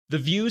The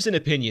views and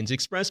opinions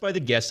expressed by the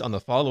guests on the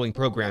following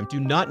program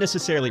do not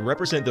necessarily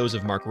represent those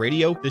of Mark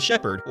Radio, The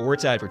Shepherd, or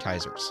its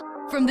advertisers.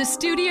 From the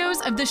studios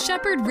of the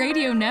Shepherd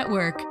Radio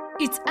Network,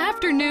 it's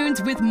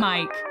Afternoons with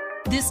Mike.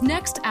 This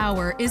next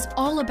hour is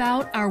all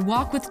about our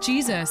walk with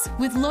Jesus,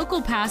 with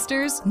local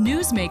pastors,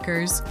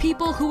 newsmakers,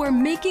 people who are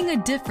making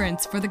a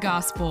difference for the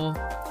gospel.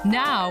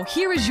 Now,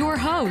 here is your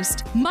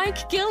host,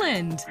 Mike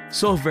Gilland.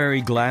 So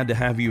very glad to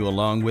have you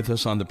along with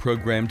us on the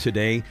program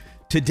today.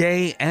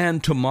 Today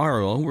and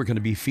tomorrow, we're going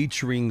to be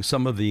featuring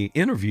some of the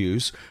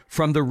interviews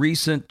from the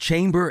recent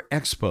Chamber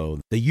Expo,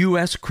 the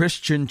U.S.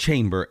 Christian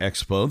Chamber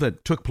Expo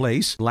that took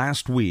place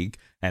last week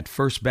at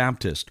First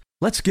Baptist.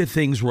 Let's get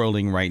things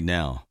rolling right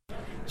now.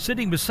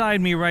 Sitting beside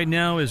me right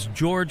now is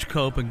George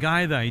Cope, a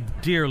guy that I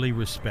dearly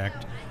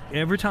respect.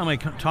 Every time I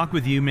talk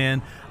with you,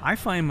 man, I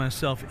find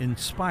myself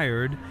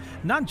inspired,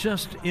 not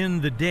just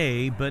in the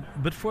day, but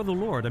for the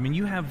Lord. I mean,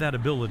 you have that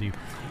ability.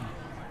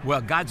 Well,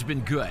 God's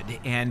been good,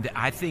 and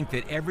I think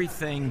that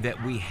everything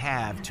that we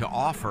have to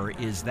offer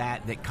is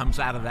that comes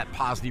out of that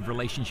positive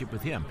relationship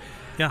with Him.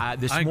 Yeah,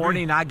 this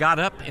morning I got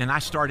up and I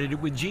started it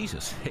with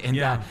Jesus. And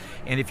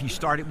if you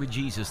start it with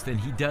Jesus, then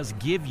He does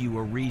give you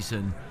a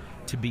reason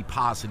to be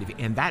positive.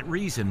 And that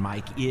reason,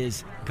 Mike,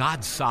 is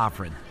God's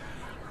sovereign.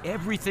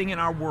 Everything in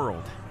our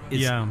world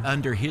is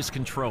under His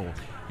control.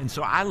 And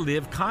so I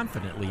live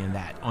confidently in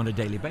that on a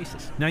daily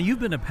basis. Now, you've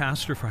been a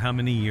pastor for how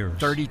many years?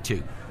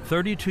 32.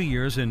 32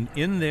 years, and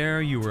in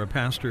there you were a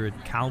pastor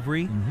at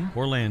Calvary,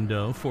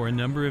 Orlando, for a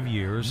number of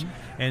years,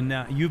 and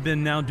you've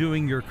been now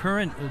doing your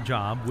current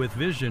job with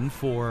Vision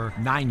for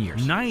 9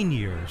 years. 9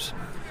 years.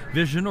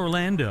 Vision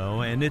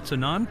Orlando, and it's a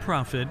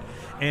nonprofit,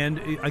 and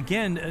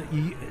again,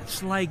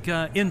 it's like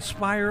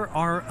Inspire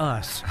Are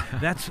Us.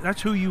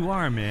 That's who you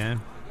are, man.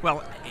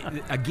 Well,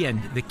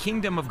 again, the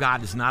kingdom of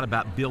God is not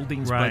about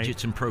buildings,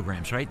 budgets, and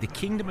programs, right? The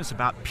kingdom is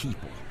about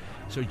people.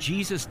 So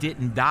Jesus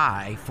didn't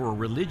die for a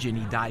religion,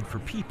 He died for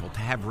people, to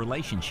have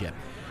relationship.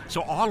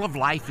 So all of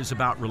life is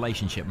about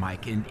relationship,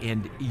 Mike,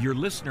 and your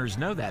listeners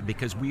know that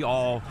because we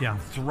all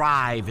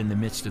thrive in the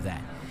midst of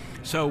that.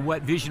 So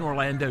what Vision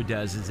Orlando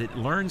does is it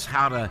learns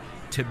how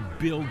to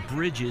build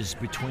bridges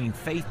between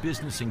faith,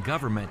 business, and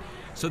government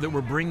so that we're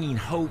bringing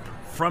hope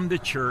from the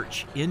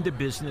church into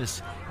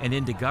business and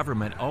into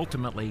government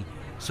ultimately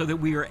so that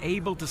we are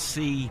able to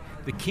see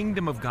the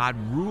kingdom of God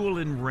rule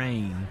and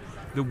reign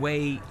the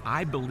way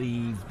I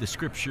believe the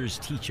scriptures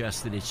teach us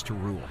that it's to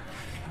rule.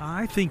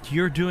 I think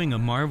you're doing a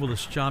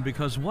marvelous job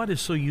because what is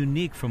so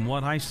unique from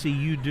what I see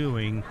you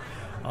doing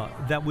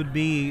that would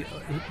be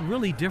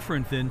really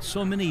different than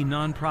so many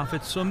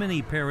nonprofits, so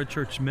many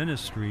parachurch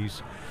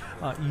ministries.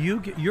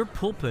 Your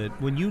pulpit,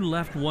 when you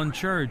left one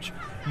church,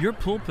 your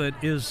pulpit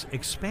is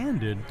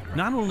expanded,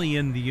 not only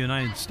in the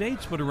United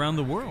States, but around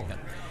the world.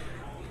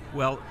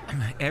 Well,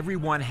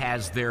 everyone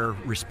has their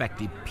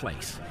respective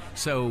place.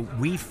 So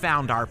we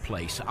found our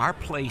place. Our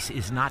place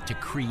is not to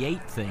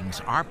create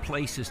things. Our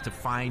place is to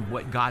find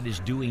what God is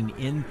doing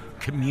in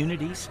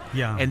communities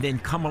and then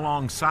come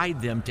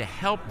alongside them to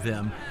help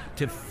them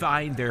to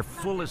find their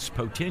fullest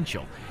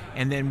potential.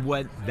 And then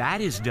what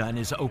that has done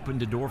is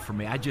opened a door for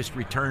me. I just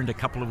returned a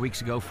couple of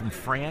weeks ago from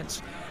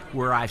France,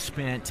 where I've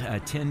spent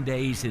 10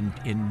 days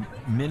in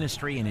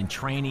ministry and in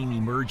training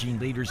emerging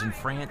leaders in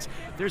France.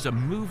 There's a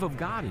move of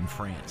God in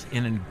France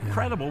in an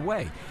incredible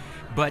way.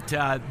 But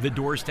the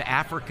doors to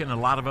Africa and a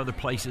lot of other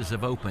places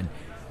have opened.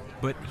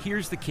 But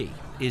here's the key,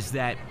 is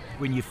that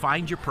when you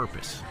find your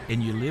purpose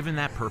and you live in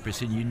that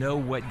purpose and you know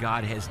what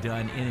God has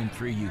done in and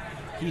through you,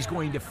 He's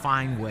going to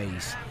find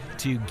ways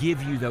to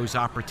give you those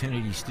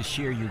opportunities to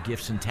share your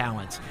gifts and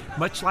talents,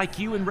 much like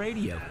you in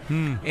radio.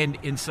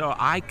 And so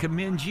I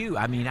commend you.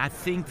 I mean, I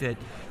think that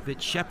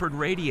Shepherd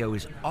Radio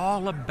is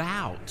all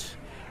about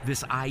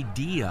this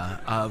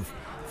idea of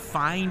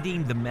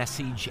finding the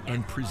message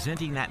and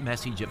presenting that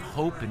message of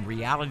hope and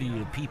reality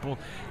to people.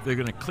 They're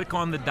going to click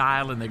on the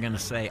dial and they're going to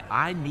say,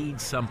 I need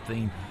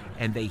something,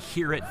 and they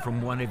hear it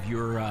from one of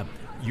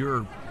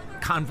your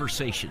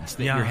conversations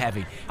that you're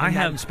having, and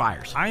that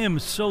inspires. I am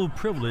so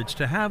privileged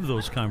to have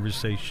those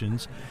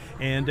conversations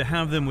and to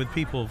have them with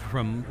people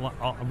from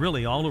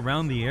really all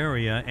around the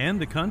area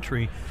and the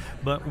country.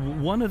 But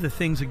one of the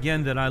things,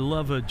 again, that I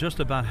love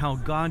just about how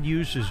God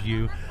uses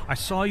you, I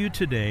saw you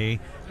today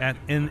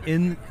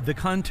in the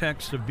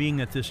context of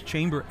being at this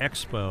Chamber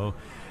Expo,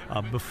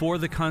 before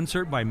the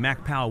concert by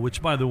Mac Powell,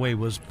 which, by the way,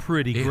 was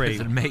pretty great. It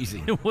was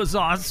amazing. It was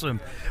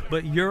awesome.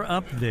 But you're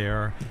up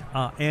there,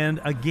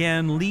 and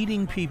again,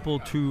 leading people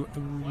to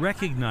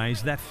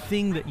recognize that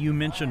thing that you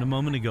mentioned a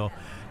moment ago,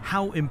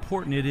 how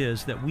important it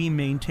is that we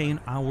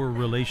maintain our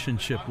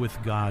relationship with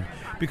God.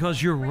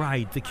 Because you're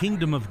right, the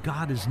kingdom of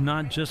God is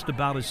not just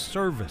about a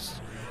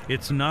service.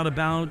 It's not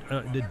about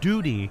the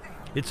duty.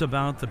 It's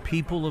about the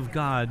people of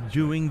God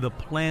doing the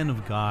plan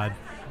of God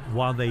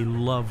while they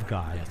love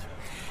God. Yes.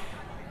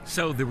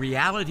 So the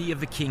reality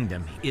of the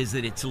kingdom is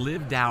that it's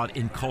lived out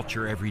in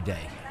culture every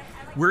day.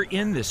 We're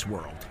in this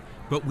world,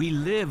 but we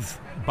live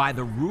by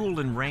the rule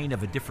and reign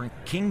of a different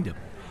kingdom.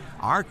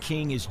 our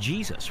king is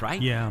Jesus,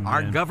 right? Yeah, man.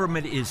 Our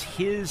government is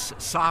his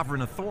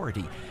sovereign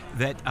authority.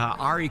 That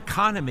our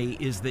economy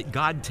is that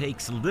God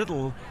takes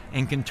little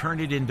and can turn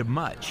it into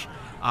much.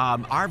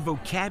 Our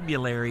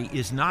vocabulary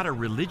is not a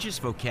religious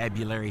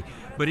vocabulary,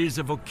 but it is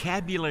a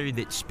vocabulary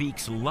that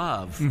speaks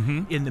love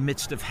in the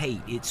midst of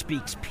hate. It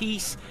speaks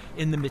peace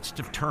in the midst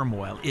of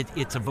turmoil.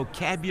 It's a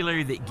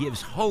vocabulary that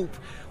gives hope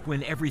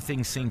when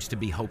everything seems to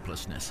be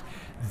hopelessness.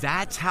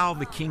 That's how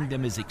the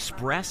kingdom is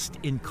expressed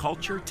in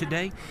culture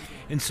today.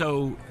 And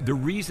so the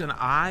reason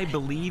I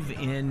believe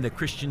in the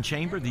Christian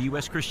Chamber, the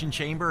U.S. Christian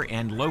Chamber,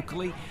 and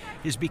locally,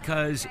 is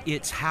because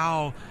it's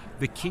how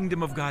the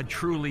kingdom of God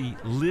truly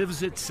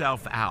lives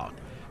itself out.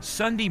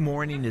 Sunday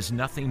morning is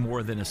nothing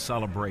more than a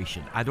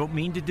celebration. I don't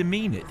mean to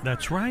demean it.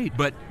 That's right.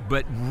 But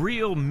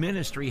real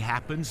ministry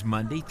happens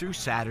Monday through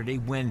Saturday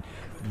when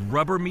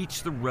rubber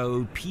meets the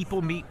road,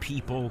 people meet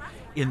people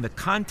in the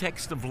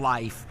context of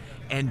life,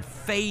 and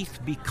faith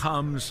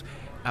becomes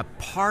a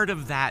part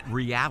of that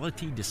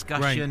reality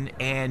discussion, Right.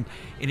 and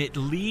it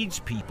leads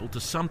people to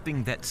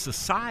something that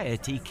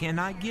society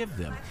cannot give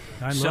them.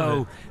 I so love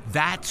it.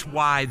 that's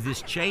why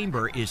this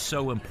chamber is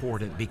so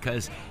important,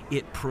 because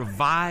it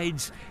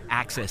provides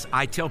access.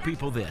 I tell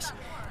people this,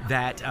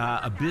 that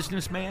a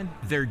businessman,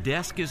 their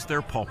desk is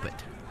their pulpit.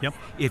 Yep.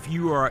 If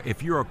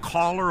you're a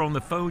caller on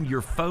the phone,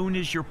 your phone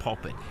is your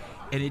pulpit.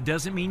 And it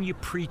doesn't mean you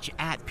preach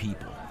at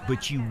people,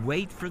 but you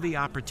wait for the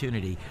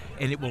opportunity,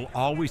 and it will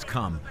always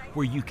come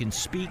where you can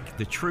speak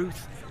the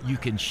truth, you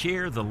can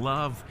share the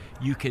love,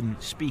 you can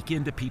speak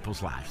into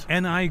people's lives.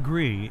 And I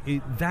agree.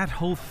 That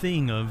whole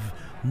thing of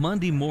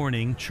Monday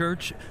morning,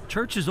 church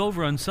is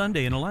over on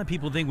Sunday, and a lot of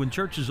people think when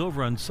church is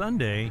over on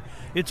Sunday,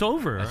 it's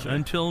over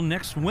until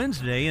next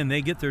Wednesday, and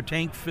they get their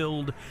tank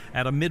filled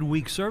at a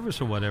midweek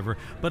service or whatever.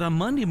 But on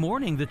Monday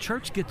morning, the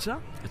church gets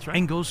up That's right.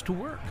 and goes to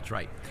work. That's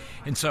right.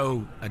 And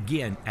so,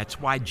 again,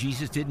 that's why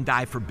Jesus didn't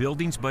die for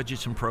buildings,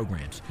 budgets, and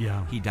programs.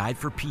 Yeah. He died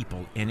for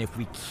people. And if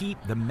we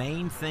keep the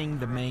main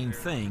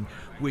thing,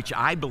 which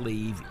I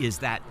believe is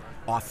that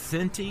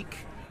authentic,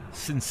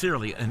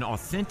 sincerely, an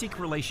authentic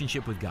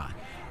relationship with God.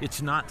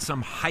 It's not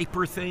some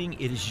hyper thing.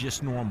 It is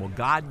just normal.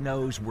 God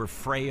knows we're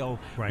frail.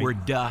 Right. We're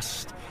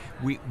dust.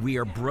 We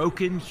are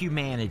broken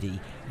humanity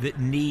that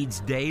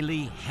needs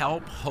daily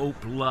help, hope,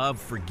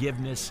 love,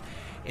 forgiveness.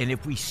 And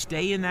if we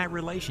stay in that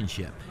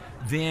relationship,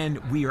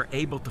 then we are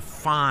able to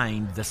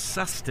find the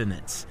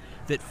sustenance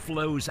that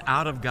flows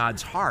out of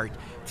God's heart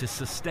to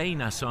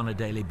sustain us on a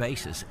daily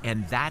basis.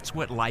 And that's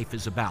what life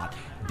is about,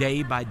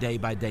 day by day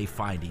by day,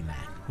 finding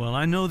that. Well,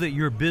 I know that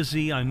you're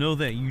busy. I know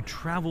that you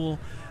travel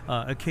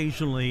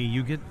occasionally.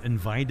 You get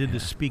invited to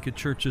speak at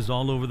churches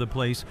all over the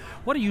place.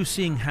 What are you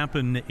seeing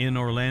happen in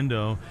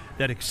Orlando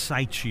that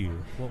excites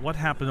you? What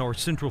happened, or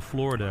Central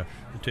Florida,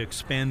 to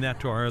expand that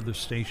to our other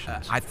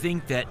stations? I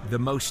think that the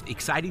most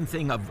exciting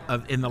thing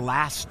of in the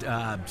last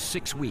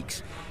 6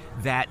 weeks,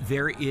 that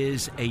there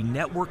is a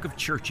network of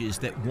churches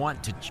that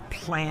want to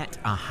plant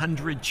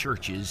 100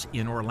 churches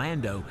in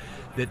Orlando,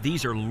 that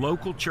these are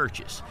local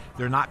churches.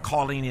 They're not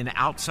calling in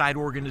outside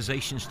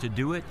organizations to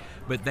do it,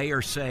 but they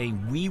are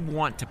saying, we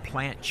want to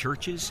plant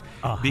churches.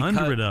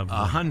 100 of them.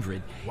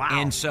 100. Wow.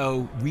 And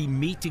so we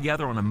meet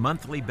together on a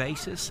monthly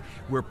basis.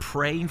 We're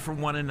praying for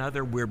one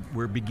another.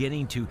 We're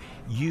beginning to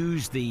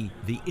use the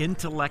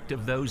intellect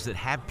of those that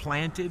have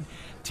planted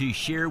to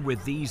share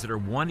with these that are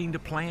wanting to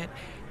plant,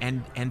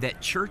 and that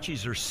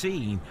churches are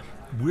seeing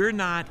we're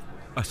not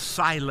a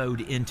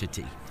siloed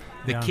entity.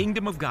 The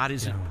kingdom of God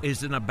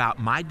isn't about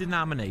my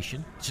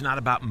denomination. It's not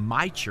about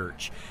my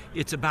church.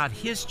 It's about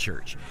His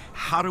church.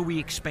 How do we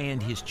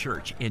expand His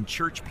church? And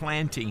church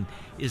planting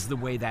is the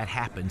way that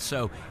happens.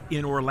 So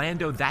in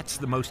Orlando, that's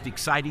the most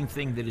exciting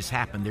thing that has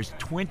happened. There's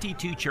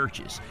 22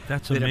 churches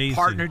That's that amazing. have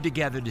partnered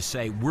together to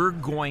say, we're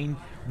going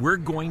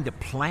to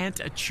plant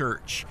a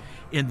church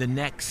in the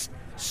next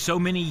so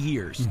many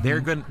years. They're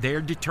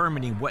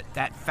determining what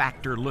that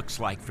factor looks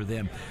like for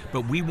them.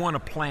 But we want to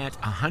plant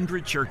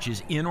 100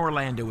 churches in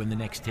Orlando in the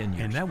next 10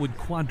 years. And that would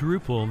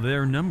quadruple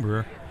their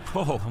number.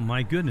 Oh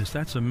my goodness,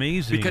 that's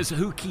amazing. Because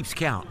who keeps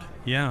count?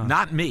 Yeah.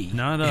 Not me.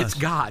 Not us. It's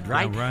God,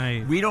 right? Yeah,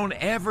 right. We don't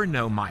ever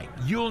know, Mike.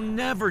 You'll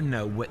never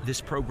know what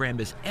this program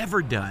has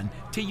ever done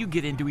till you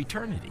get into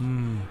eternity.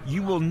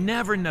 You will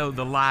never know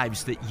the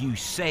lives that you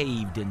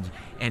saved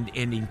and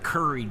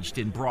encouraged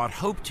and brought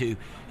hope to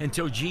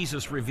until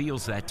Jesus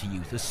reveals that to you.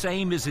 The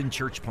same is in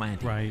church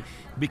planting. Right.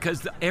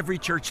 Because every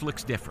church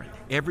looks different.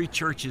 Every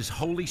church is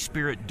Holy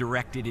Spirit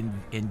directed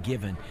and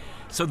given.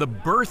 So the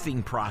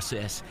birthing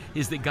process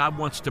is that God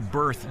wants to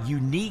birth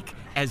unique,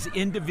 as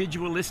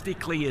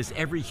individualistically as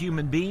every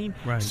human being,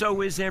 Right.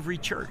 so is every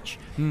church,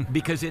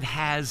 because it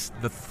has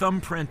the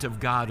thumbprint of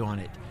God on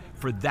it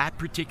for that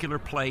particular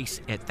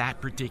place at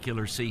that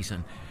particular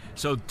season.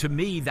 So to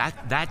me,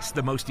 that's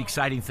the most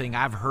exciting thing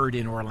I've heard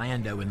in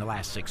Orlando in the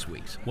last 6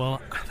 weeks.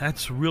 Well,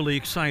 that's really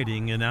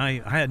exciting, and I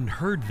hadn't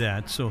heard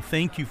that, so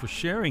thank you for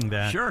sharing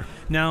that. Sure.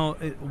 Now,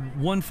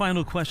 one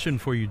final question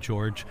for you,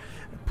 George.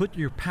 Put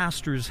your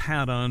pastor's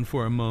hat on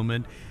for a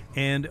moment,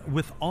 and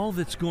with all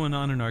that's going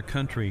on in our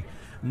country,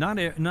 not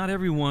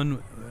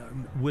everyone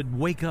would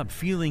wake up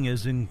feeling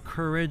as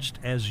encouraged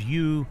as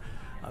you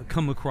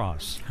come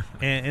across.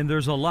 And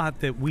there's a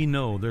lot that we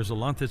know. There's a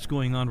lot that's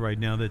going on right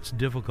now that's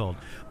difficult.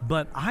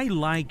 But I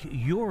like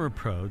your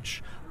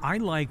approach. I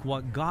like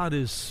what God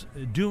is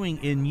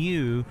doing in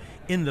you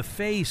in the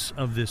face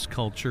of this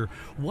culture.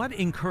 What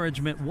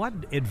encouragement, what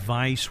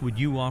advice would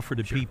you offer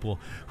to people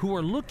who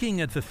are looking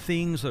at the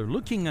things, they're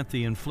looking at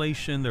the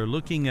inflation, they're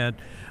looking at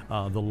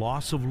the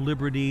loss of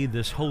liberty,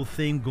 this whole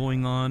thing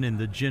going on in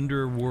the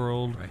gender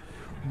world? Right.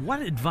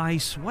 What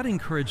advice, what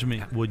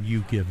encouragement would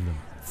you give them?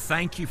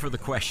 Thank you for the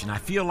question. I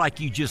feel like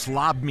you just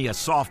lobbed me a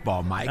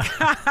softball, Mike.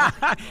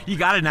 You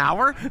got an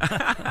hour?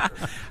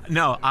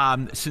 No,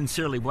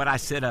 sincerely, what I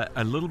said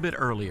a little bit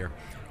earlier,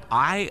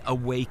 I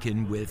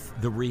awaken with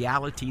the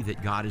reality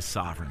that God is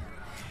sovereign.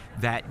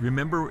 That,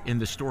 remember in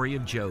the story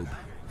of Job,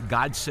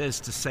 God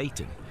says to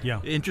Satan,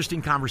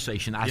 interesting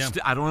conversation. I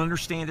don't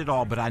understand it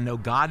all, but I know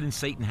God and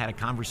Satan had a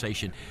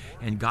conversation.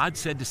 And God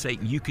said to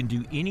Satan, you can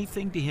do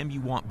anything to him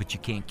you want, but you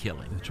can't kill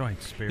him. That's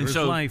right, spare his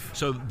life.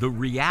 So the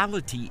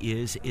reality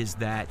is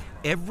that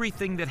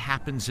everything that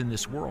happens in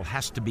this world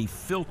has to be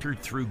filtered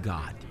through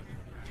God.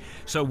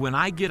 So when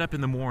I get up in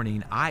the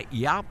morning, I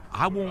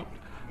won't.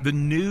 The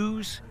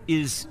news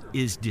is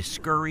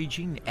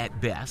discouraging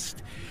at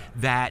best,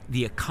 that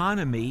the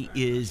economy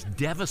is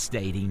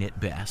devastating at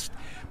best,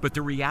 but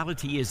the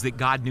reality is that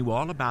God knew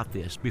all about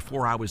this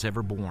before I was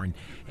ever born,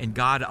 and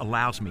God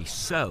allows me.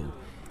 So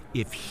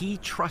if He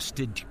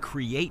trusted to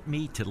create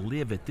me to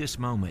live at this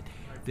moment,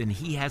 then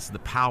He has the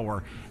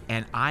power,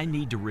 and I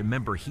need to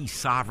remember He's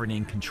sovereign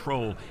in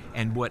control,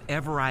 and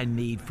whatever I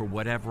need for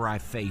whatever I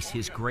face,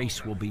 His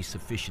grace will be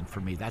sufficient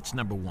for me. That's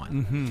number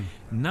one.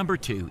 Mm-hmm. Number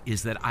two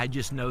is that I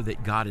just know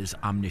that God is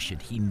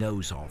omniscient. He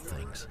knows all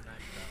things.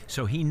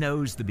 So He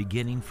knows the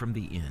beginning from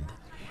the end.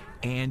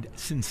 And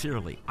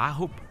sincerely, I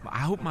hope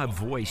my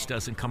voice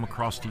doesn't come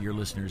across to your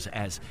listeners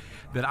as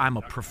that I'm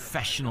a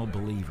professional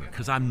believer,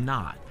 because I'm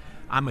not.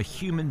 I'm a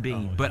human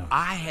being, but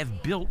I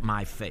have built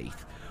my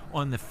faith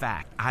on the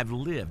fact I've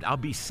lived. I'll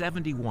be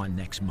 71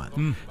 next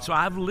month. So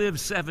I've lived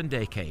 7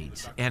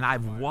 decades, and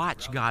I've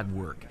watched God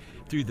work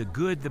through the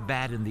good, the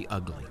bad, and the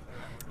ugly.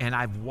 And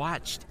I've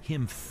watched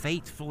Him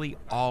faithfully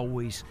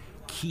always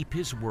keep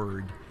His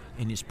word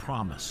and His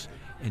promise.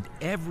 And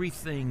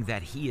everything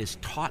that He has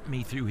taught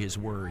me through His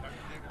word,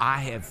 I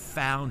have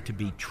found to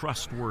be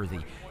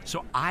trustworthy.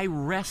 So I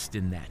rest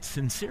in that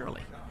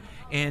sincerely.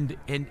 And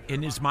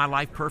is my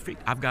life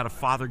perfect? I've got a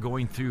father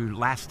going through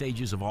last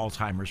stages of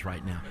Alzheimer's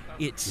right now.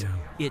 It's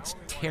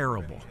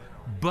terrible.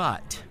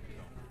 But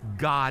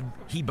God,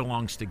 He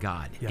belongs to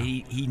God. Yeah.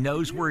 He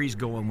knows where He's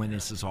going when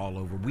this is all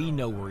over. We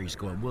know where He's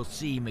going. We'll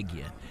see Him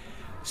again.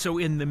 So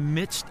in the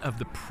midst of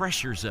the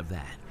pressures of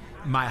that,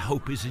 my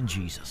hope is in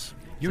Jesus.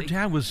 Your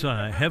dad was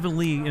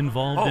heavily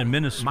involved in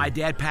ministry. My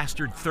dad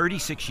pastored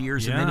 36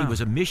 years, and then he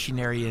was a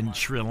missionary in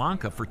Sri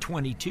Lanka for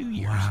 22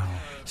 years. Wow.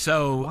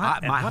 So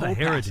what a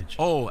heritage.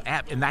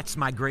 And that's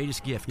my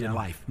greatest gift in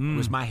life,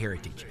 was my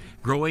heritage.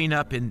 Growing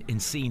up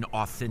and seeing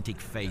authentic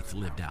faith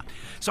lived out.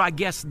 So I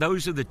guess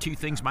those are the two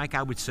things, Mike,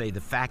 I would say.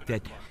 The fact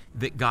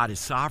that God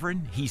is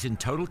sovereign, He's in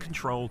total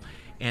control,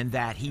 and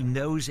that He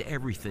knows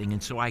everything,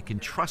 and so I can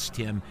trust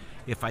Him.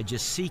 If I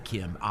just seek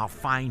Him, I'll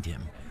find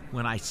Him.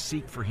 When I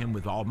seek for Him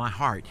with all my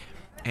heart,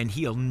 and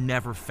He'll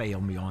never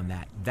fail me on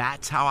that.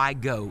 That's how I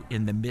go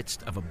in the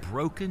midst of a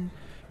broken,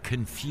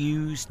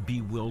 confused,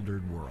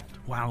 bewildered world.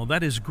 Wow,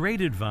 that is great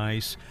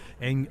advice,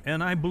 and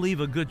I believe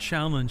a good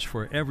challenge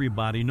for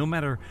everybody, no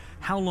matter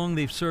how long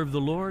they've served the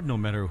Lord, no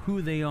matter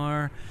who they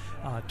are,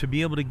 to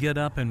be able to get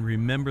up and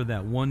remember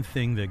that one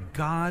thing, that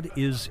God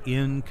is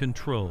in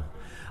control.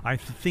 I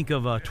think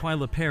of a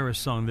Twyla Paris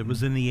song that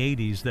was in the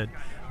 80s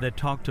that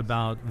talked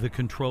about the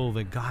control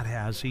that God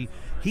has.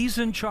 He's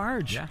in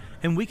charge,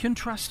 and we can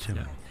trust Him.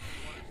 Yeah.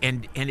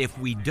 And if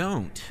we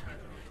don't,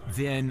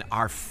 then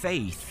our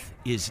faith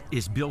is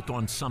built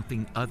on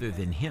something other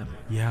than Him.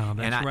 Yeah,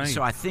 that's right.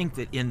 So I think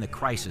that in the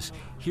crisis,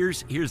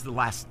 here's the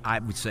last I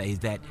would say,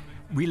 that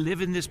we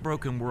live in this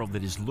broken world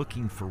that is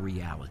looking for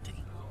reality.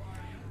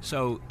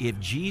 So if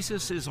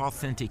Jesus is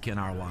authentic in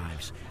our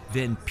lives,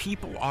 then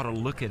people ought to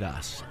look at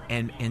us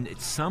and at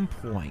some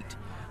point,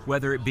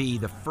 whether it be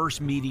the first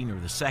meeting or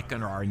the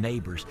second or our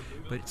neighbors,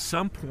 but at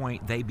some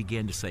point they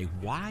begin to say,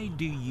 why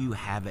do you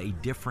have a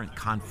different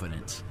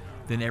confidence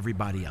than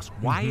everybody else?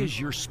 Why is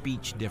your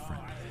speech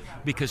different?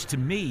 Because to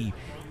me,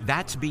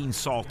 that's being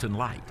salt and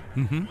light.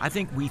 I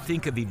think we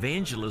think of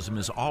evangelism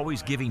as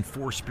always giving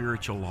 4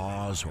 spiritual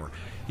laws or,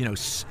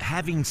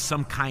 having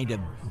some kind of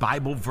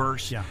Bible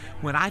verse.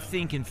 When I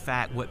think, in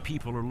fact, what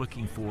people are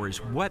looking for is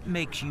what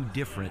makes you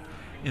different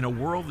in a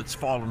world that's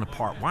falling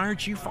apart. Why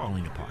aren't you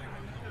falling apart?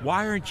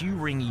 Why aren't you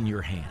wringing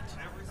your hands?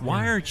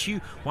 Why aren't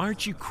you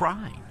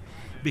crying?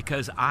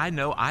 because I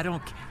know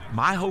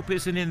my hope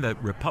isn't in the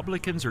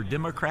Republicans or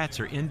Democrats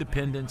or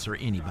independents or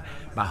anybody.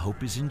 My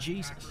hope is in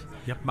Jesus.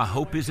 Yep. My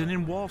hope isn't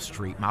in Wall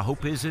Street. My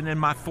hope isn't in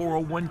my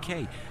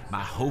 401k.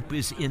 My hope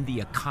is in the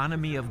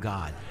economy of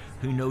God,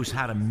 who knows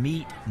how to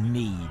meet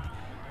need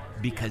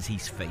because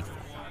he's faithful.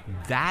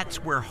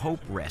 That's where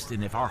hope rests.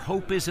 And if our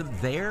hope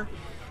isn't there,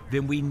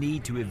 then we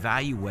need to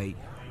evaluate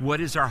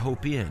what is our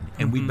hope in.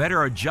 And we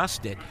better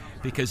adjust it,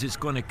 because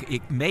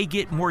it may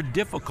get more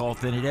difficult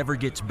than it ever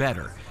gets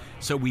better.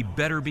 So we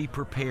better be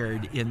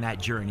prepared in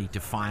that journey to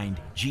find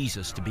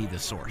Jesus to be the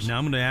source. Now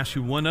I'm going to ask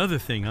you one other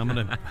thing. I'm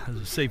going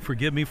to say,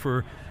 forgive me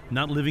for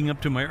not living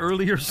up to my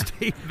earlier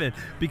statement,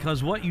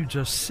 because what you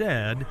just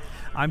said,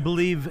 I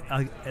believe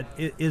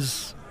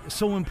is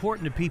so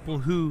important to people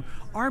who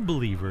are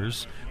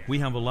believers. We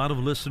have a lot of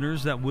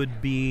listeners that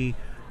would be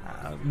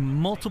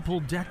multiple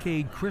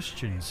decade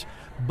Christians,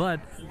 but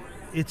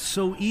it's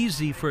so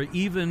easy for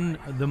even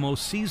the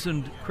most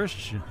seasoned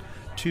Christian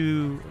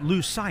to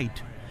lose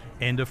sight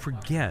and to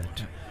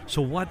forget.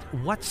 So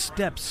what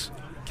steps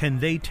can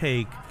they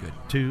take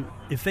to,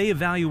 if they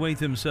evaluate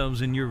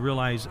themselves and you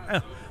realize,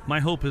 my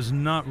hope is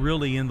not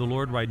really in the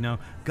Lord right now,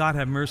 God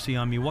have mercy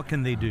on me, what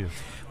can they do?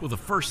 Well, the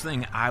first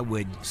thing I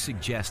would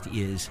suggest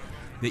is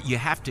that you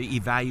have to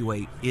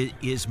evaluate,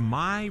 is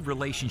my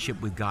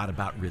relationship with God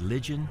about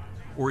religion,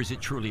 or is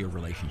it truly a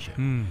relationship?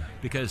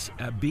 Because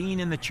being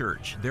in the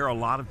church, there are a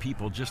lot of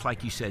people, just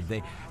like you said,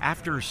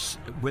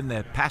 when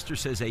the pastor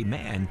says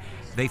amen,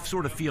 they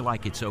sort of feel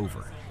like it's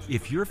over.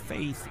 If your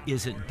faith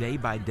isn't day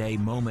by day,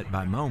 moment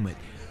by moment,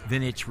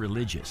 then it's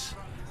religious.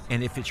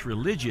 And if it's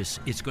religious,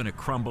 it's going to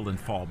crumble and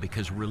fall,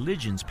 because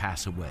religions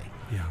pass away.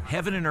 Yeah.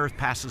 Heaven and earth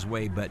passes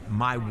away, but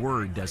my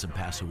word doesn't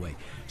pass away.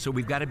 So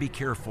we've got to be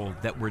careful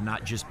that we're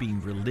not just being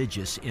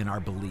religious in our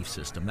belief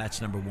system. That's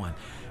number one.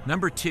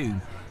 Number two,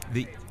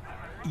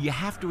 you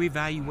have to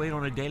evaluate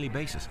on a daily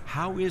basis.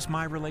 How is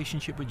my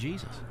relationship with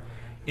Jesus?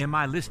 Am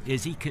I listening?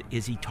 Is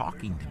he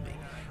talking to me?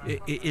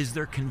 Is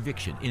there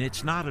conviction? And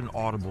it's not an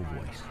audible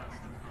voice.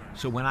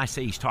 So when I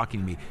say he's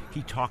talking to me,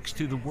 he talks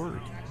to the Word.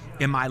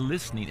 Am I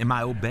listening? Am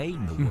I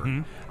obeying the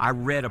Word? I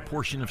read a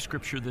portion of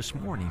Scripture this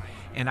morning,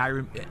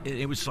 and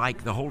it was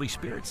like the Holy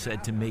Spirit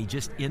said to me,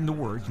 just in the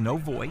words, no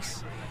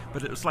voice,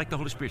 but it was like the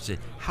Holy Spirit said,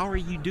 how are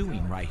you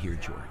doing right here,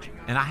 George?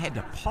 And I had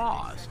to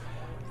pause.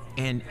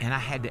 And I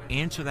had to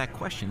answer that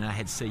question. And I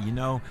had to say,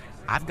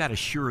 I've got to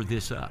shore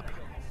this up.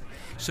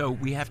 So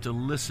we have to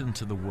listen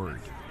to the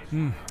Word.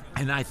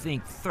 And I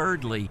think,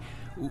 thirdly,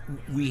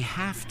 we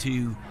have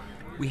to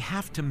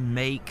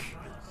make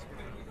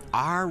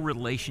our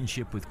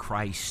relationship with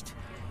Christ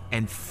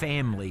and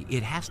family,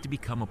 it has to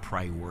become a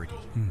priority.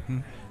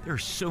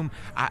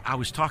 I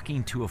was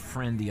talking to a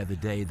friend the other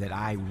day that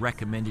I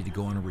recommended to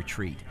go on a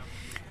retreat.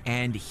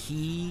 And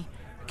he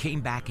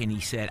came back and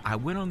he said, I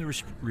went on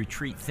the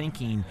retreat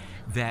thinking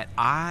that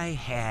I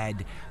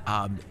had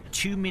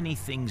too many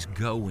things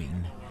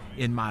going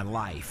in my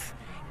life,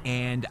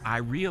 and I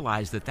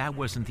realized that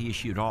wasn't the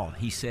issue at all.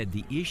 He said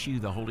the issue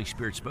the Holy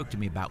Spirit spoke to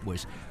me about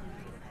was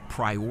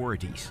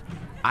priorities.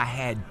 I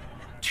had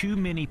too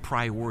many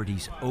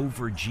priorities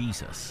over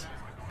Jesus.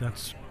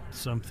 That's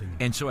something.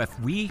 And so if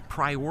we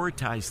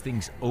prioritize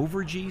things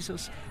over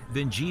Jesus,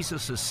 then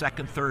Jesus is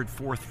second, third,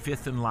 fourth,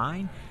 fifth in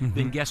line.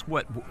 Then guess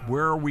what?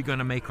 Where are we going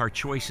to make our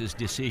choices,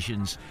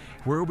 decisions?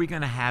 Where are we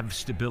going to have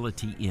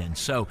stability in?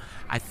 So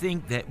I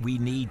think that we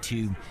need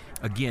to,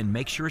 again,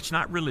 make sure it's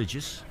not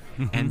religious,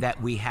 and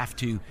that we have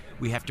to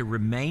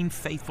remain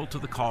faithful to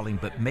the calling,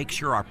 but make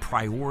sure our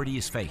priority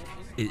is faith.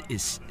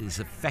 Is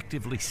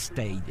effectively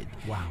stated.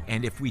 Wow.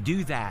 And if we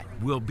do that,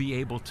 we'll be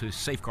able to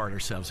safeguard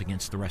ourselves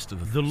against the rest of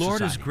the society. The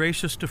Lord is society.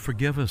 gracious to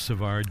forgive us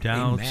of our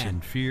doubts Amen.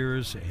 and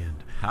fears,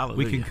 and Hallelujah.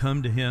 we can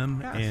come to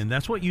Him, Yes. and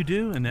that's what you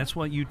do, and that's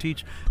what you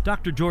teach.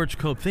 Dr. George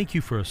Cope, thank you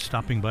for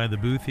stopping by the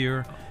booth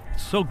here.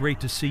 It's so great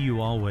to see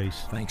you always.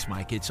 Thanks,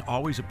 Mike. It's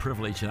always a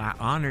privilege, and I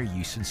honor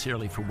you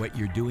sincerely for what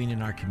you're doing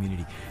in our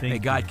community. May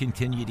God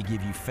continue to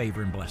give you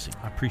favor and blessing.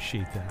 I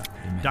appreciate that.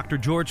 Amen. Dr.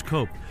 George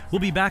Cope.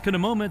 We'll be back in a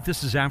moment.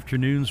 This is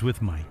Afternoons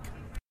with Mike.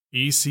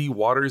 EC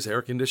Waters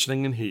Air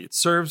Conditioning and Heat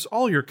serves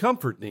all your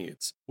comfort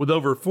needs. With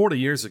over 40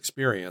 years'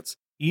 experience,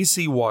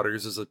 EC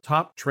Waters is a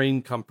top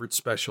trained comfort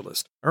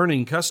specialist,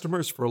 earning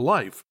customers for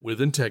life with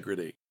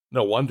integrity.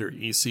 No wonder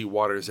EC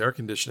Waters Air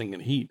Conditioning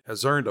and Heat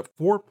has earned a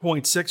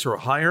 4.6 or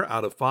higher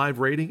out of 5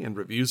 rating and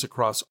reviews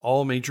across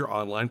all major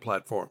online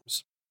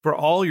platforms. For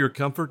all your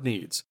comfort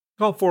needs,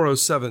 call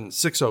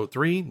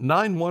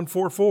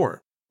 407-603-9144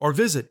 or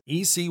visit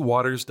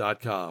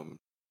ecwaters.com.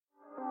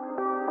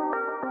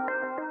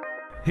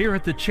 Here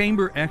at the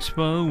Chamber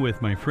Expo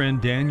with my friend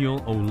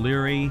Daniel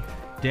O'Leary.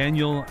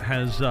 Daniel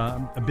has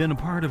been a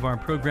part of our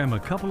program a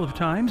couple of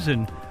times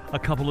in a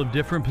couple of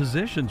different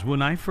positions.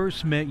 When I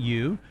first met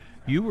you,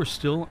 you were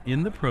still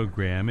in the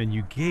program and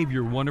you gave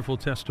your wonderful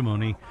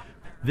testimony.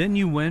 Then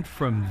you went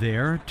from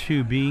there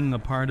to being a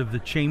part of the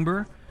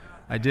Chamber.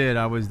 I did.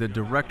 I was the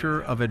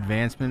Director of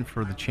Advancement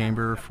for the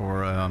Chamber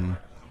for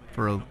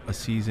a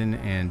season,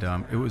 and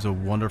it was a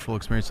wonderful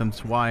experience.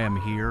 That's why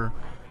I'm here,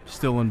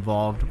 still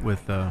involved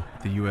with the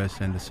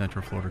U.S. and the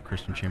Central Florida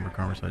Christian Chamber of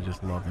Commerce. I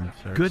just love them.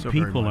 Good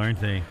people,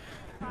 aren't they?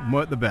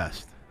 The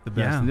best.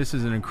 Yeah. And this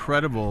is an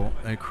incredible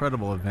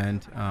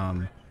event.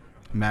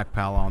 Mac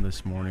Powell on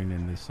this morning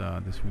and this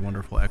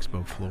wonderful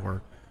expo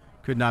floor.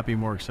 Could not be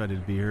more excited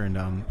to be here, and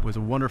it was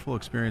a wonderful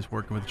experience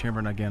working with the Chamber,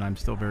 and again, I'm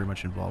still very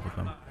much involved with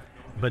them.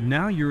 But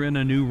now you're in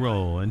a new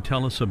role, and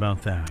tell us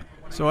about that.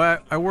 So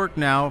I work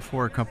now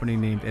for a company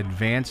named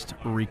Advanced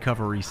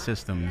Recovery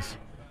Systems,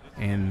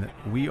 and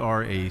we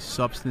are a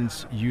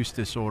substance use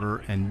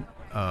disorder and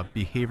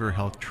behavioral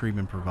health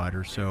treatment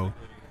provider. So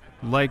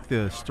like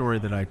the story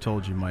that I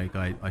told you, Mike,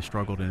 I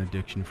struggled in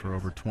addiction for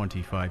over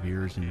 25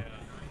 years, and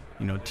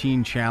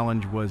Teen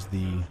Challenge was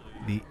the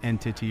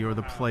entity or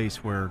the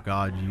place where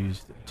God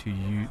used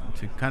to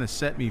kind of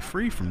set me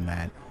free from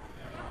that.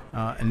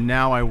 And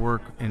now I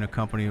work in a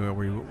company where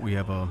we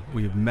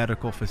have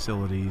medical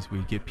facilities. We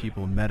get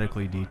people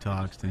medically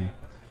detoxed and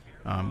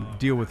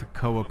deal with the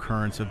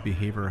co-occurrence of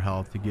behavioral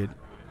health to get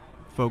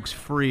folks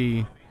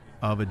free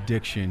of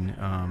addiction.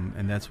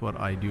 And that's what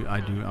I do.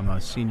 I'm a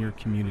senior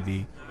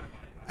community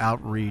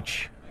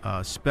outreach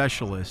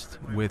specialist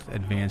with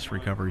Advanced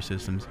Recovery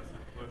Systems,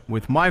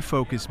 with my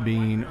focus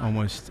being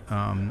almost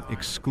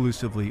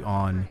exclusively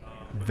on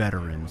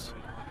veterans.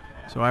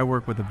 So I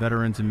work with the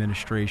Veterans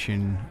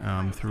Administration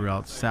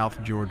throughout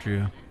South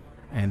Georgia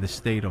and the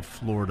state of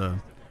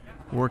Florida,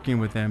 working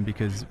with them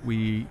because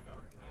we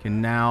can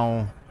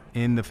now,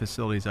 in the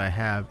facilities I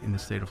have in the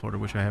state of Florida,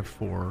 which I have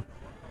 4,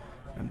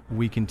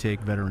 we can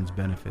take veterans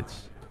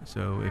benefits.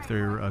 So if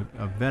they're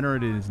a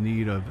veteran in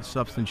need of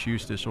substance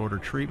use disorder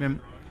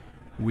treatment,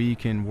 we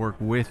can work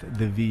with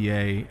the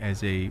VA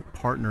as a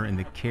partner in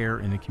the care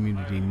in the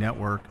community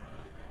network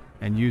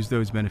and use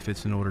those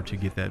benefits in order to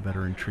get that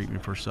veteran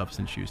treatment for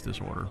substance use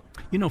disorder.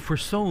 For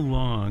so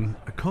long,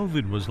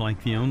 COVID was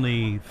like the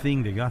only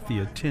thing that got the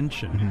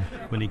attention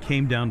when it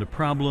came down to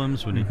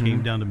problems, when it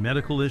came down to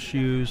medical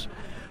issues.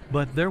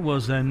 But there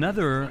was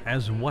another,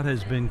 as what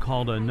has been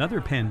called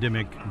another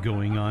pandemic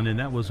going on, and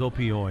that was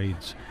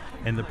opioids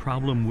and the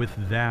problem with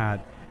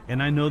that.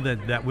 And I know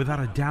that without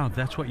a doubt,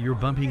 that's what you're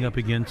bumping up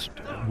against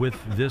with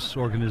this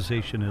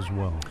organization as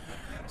well.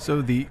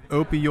 So the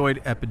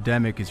opioid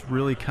epidemic is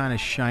really kind of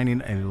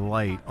shining a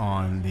light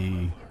on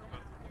the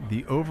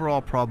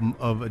overall problem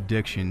of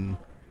addiction,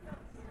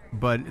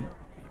 but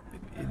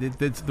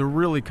they're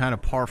really kind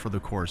of par for the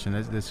course, and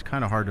it's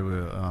kind of hard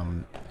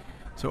to.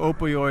 So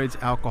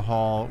opioids,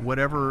 alcohol,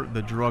 whatever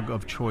the drug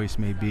of choice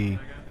may be,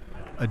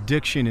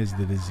 addiction is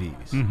the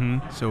disease.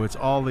 So it's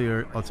all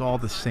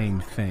the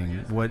same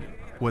thing.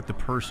 What the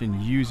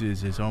person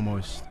uses is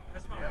almost,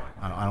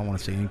 I don't want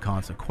to say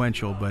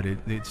inconsequential, but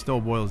it still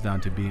boils down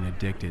to being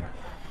addicted.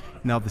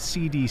 Now, the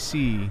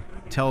CDC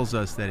tells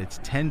us that it's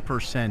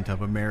 10%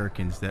 of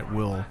Americans that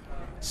will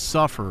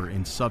suffer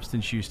in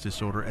substance use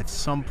disorder at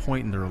some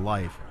point in their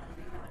life.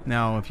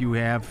 Now, if you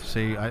have,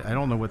 say, I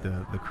don't know what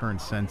the current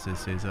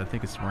census is. I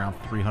think it's around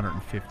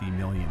 350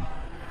 million.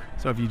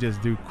 So if you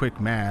just do quick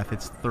math,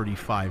 it's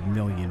 35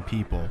 million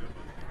people.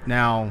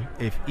 Now,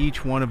 if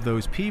each one of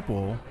those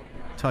people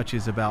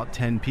touches about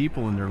 10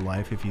 people in their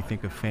life, if you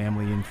think of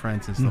family and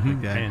friends and stuff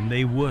like that. And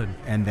they would.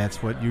 And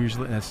that's what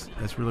usually, that's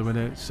really what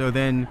it is. So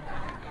then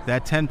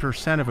that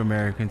 10% of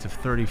Americans of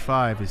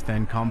 35 is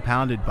then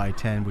compounded by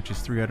 10, which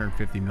is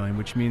 350 million,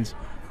 which means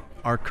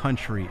our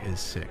country is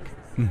sick.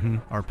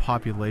 Our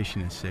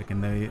population is sick.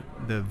 And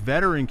the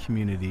veteran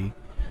community,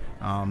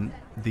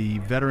 the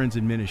Veterans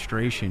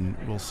Administration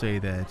will say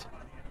that,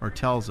 or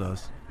tells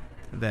us,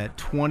 that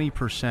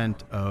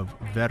 20% of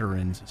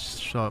veterans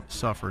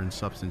suffer in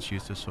substance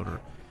use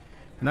disorder.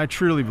 And I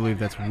truly believe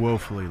that's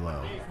woefully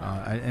low.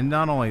 And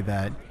not only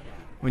that,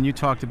 when you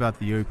talked about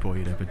the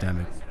opioid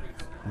epidemic,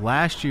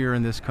 last year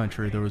in this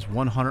country there was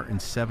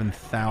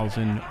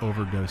 107,000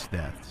 overdose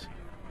deaths.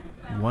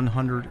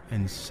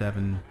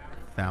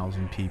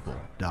 107,000 people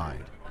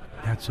died.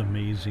 That's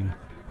amazing.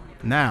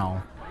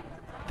 Now,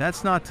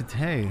 that's not to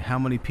say how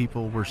many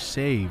people were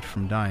saved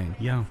from dying.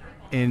 Yeah.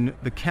 In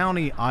the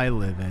county I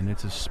live in,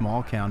 it's a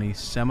small county,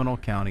 Seminole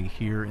County,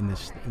 here in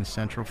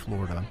Central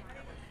Florida.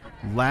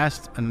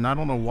 And I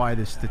don't know why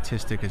this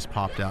statistic has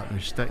popped out, and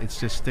it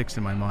just sticks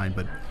in my mind,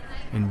 but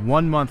in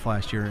 1 month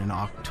last year, in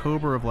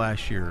October of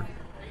last year,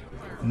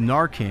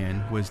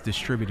 Narcan was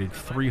distributed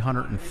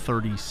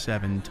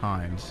 337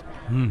 times.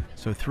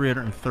 So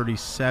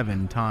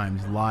 337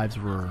 times lives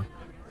were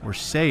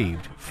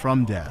saved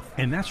from death.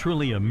 And that's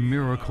really a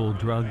miracle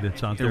drug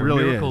that's out there. It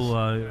really is.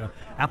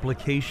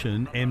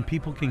 Application, and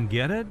people can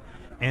get it,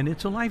 and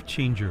it's a life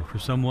changer for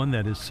someone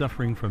that is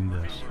suffering from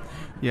this.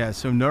 Yeah,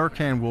 so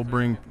Narcan will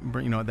bring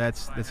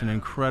that's an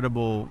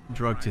incredible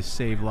drug to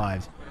save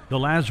lives. The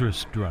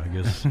Lazarus drug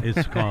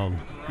it's called.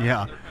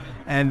 Yeah.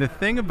 And the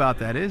thing about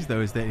that is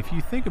that if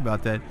you think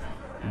about that,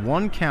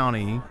 one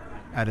county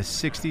out of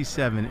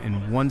 67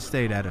 and one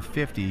state out of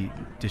 50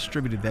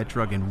 distributed that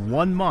drug in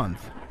 1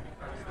 month,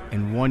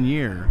 in 1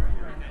 year,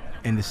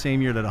 in the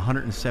same year that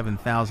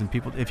 107,000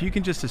 people. If you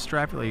can just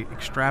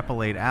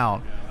extrapolate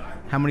out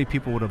how many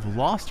people would have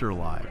lost their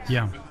lives.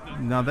 Yeah.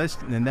 Now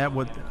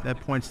that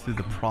points to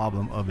the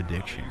problem of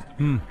addiction.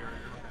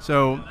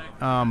 So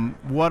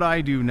what I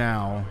do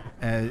now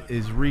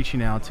is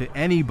reaching out to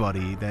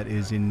anybody that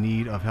is in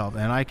need of help.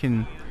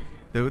 And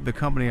the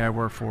company I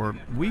work for,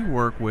 we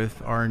work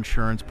with our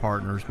insurance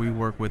partners. We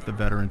work with the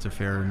Veterans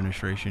Affairs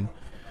Administration.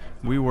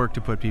 We work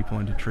to put people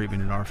into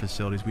treatment in our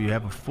facilities. We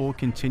have a full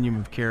continuum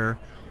of care,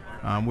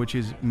 which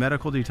is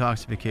medical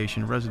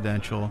detoxification,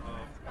 residential,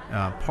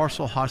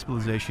 partial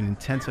hospitalization,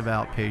 intensive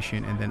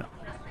outpatient, and then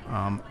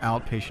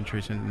outpatient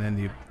treatment, and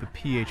then the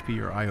PHP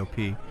or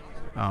IOP.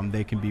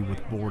 They can be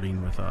with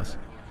boarding with us.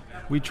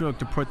 We try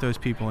to put those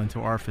people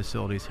into our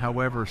facilities.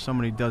 However, if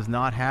somebody does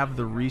not have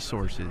the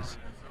resources,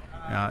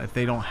 if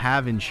they don't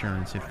have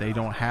insurance, if they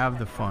don't have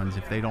the funds,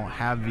 if they don't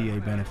have VA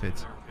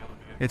benefits,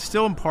 it's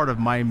still a part of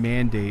my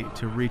mandate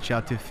to reach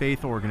out to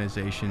faith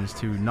organizations,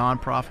 to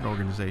nonprofit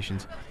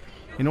organizations,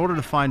 in order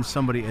to find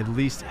somebody at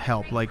least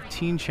help. Like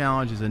Teen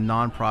Challenge is a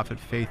nonprofit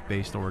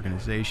faith-based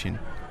organization.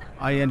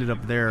 I ended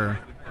up there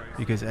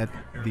because at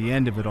the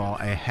end of it all,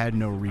 I had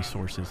no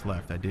resources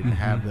left. I didn't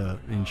have the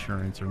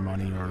insurance or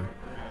money or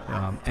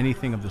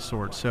anything of the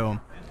sort. So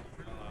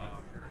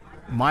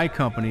my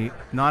company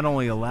not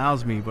only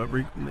allows me, but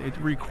it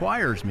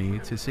requires me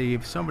to see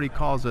if somebody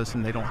calls us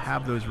and they don't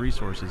have those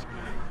resources,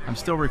 I'm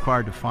still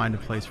required to find a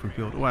place for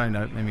people. Well,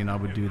 I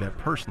would do that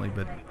personally,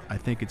 but I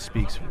think it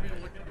speaks,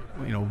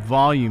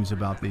 volumes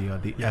about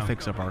the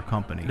ethics of our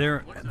company.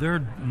 Their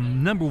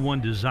number one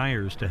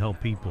desire is to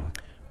help people.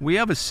 We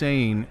have a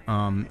saying,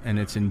 and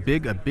it's in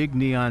a big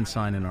neon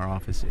sign in our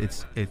office.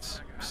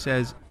 It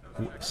says,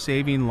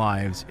 "Saving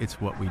lives.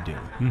 It's what we do."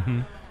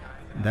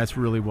 That's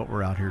really what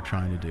we're out here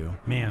trying to do.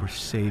 Man, we're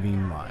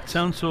saving lives.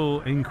 Sounds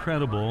so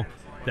incredible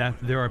that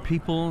there are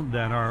people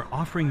that are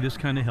offering this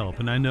kind of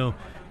help. And I know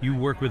you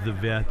work with the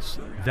vets.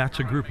 That's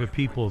a group of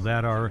people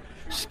that are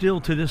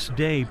still to this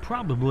day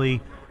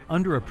probably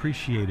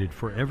underappreciated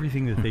for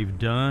everything that they've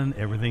done,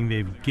 everything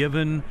they've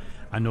given.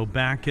 I know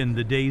back in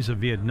the days of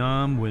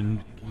Vietnam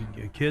when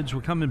kids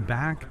were coming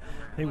back,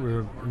 they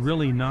were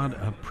really not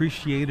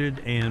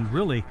appreciated, and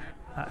really,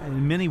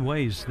 in many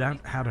ways,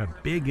 that had a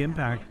big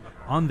impact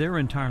on their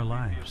entire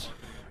lives.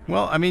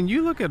 Well,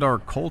 you look at our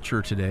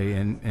culture today,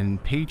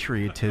 and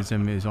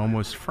patriotism is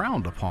almost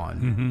frowned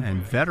upon.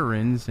 And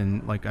veterans,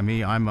 and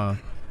I'm a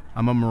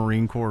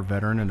Marine Corps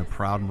veteran and a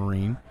proud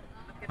Marine,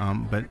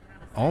 but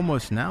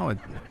almost now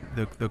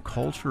the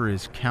culture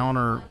is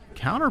counter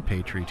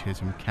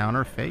patriotism,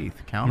 counter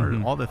faith, counter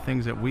all the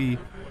things that we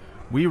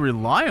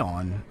rely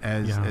on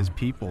as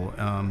people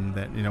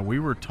that we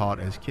were taught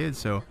as kids.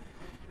 So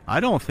I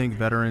don't think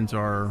veterans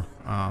are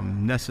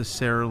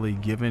necessarily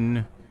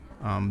given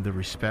the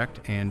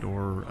respect and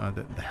or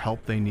the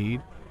help they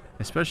need,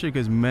 especially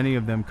because many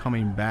of them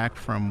coming back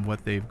from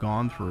what they've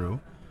gone through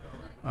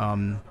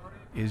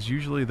is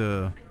usually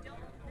the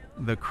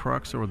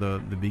crux or the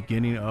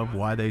beginning of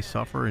why they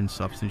suffer in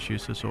substance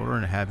use disorder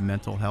and have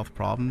mental health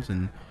problems.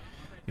 And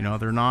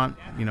they're not,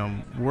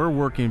 we're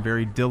working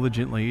very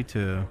diligently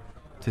to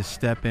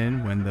step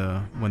in when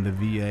the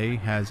VA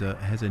has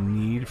a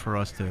need for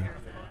us to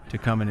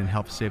come in and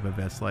help save a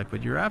vet's life.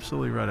 But you're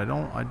absolutely right.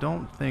 I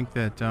don't think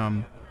that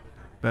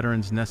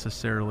veterans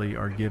necessarily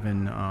are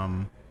given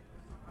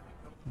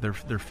their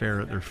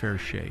fair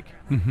shake.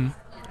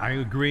 I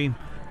agree.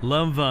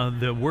 Love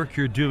the work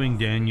you're doing,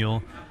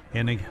 Daniel.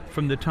 And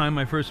from the time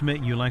I first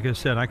met you, like I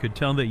said, I could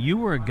tell that you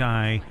were a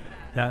guy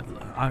that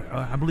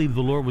I believe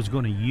the Lord was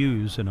going to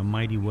use in a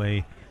mighty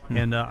way.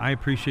 And I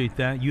appreciate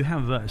that. You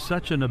have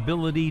such an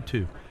ability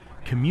to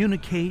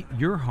communicate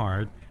your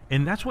heart,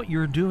 and that's what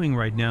you're doing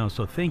right now.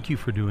 So thank you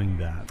for doing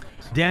that.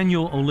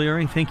 Daniel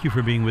O'Leary, thank you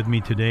for being with me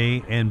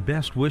today, and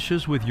best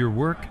wishes with your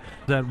work.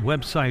 That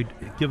website,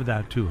 give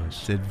that to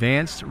us. It's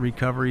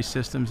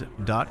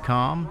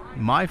advancedrecoverysystems.com.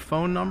 My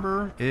phone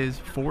number is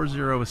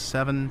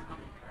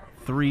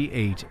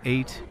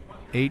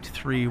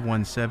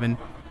 407-388-8317.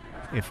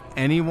 If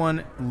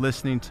anyone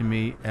listening to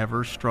me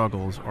ever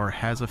struggles or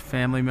has a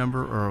family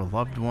member or a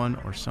loved one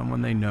or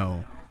someone they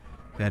know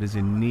that is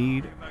in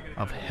need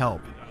of help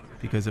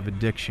because of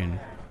addiction,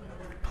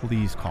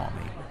 please call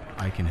me.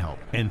 I can help.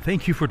 And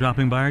thank you for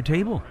dropping by our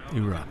table.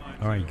 You're right.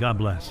 All right, God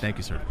bless. Thank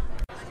you, sir.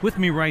 With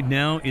me right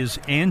now is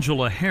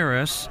Angela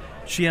Harris.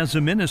 She has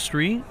a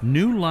ministry,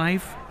 New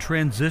Life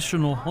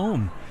Transitional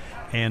Home.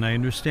 And I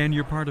understand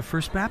you're part of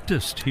First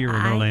Baptist here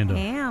in Orlando.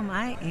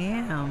 I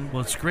am.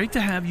 Well, it's great to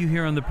have you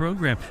here on the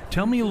program.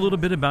 Tell me a little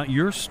bit about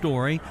your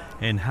story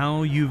and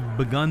how you've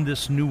begun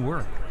this new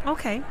work.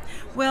 Okay.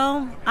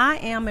 Well, I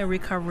am a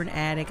recovering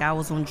addict. I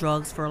was on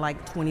drugs for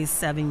like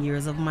 27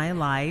 years of my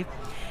life.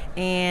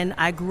 And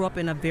I grew up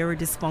in a very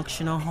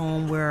dysfunctional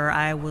home where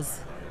I was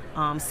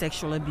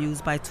sexually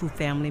abused by 2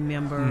 family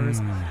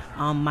members.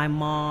 My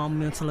mom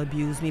mentally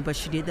abused me, but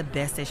she did the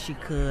best that she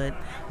could.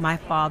 My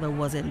father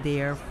wasn't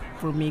there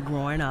for me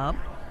growing up.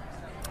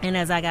 And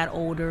as I got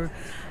older,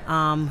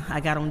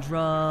 I got on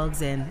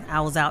drugs, and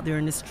I was out there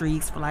in the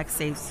streets for, like,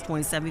 say,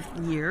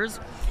 27 years.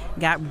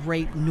 Got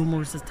raped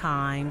numerous of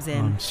times,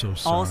 and I'm so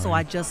sorry. Also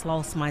I just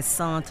lost my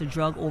son to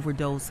drug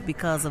overdose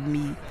because of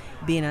me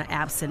being an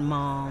absent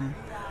mom.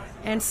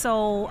 And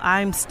so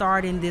I'm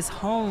starting this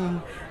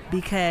home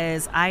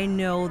because I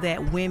know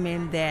that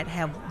women that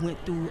have went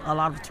through a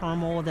lot of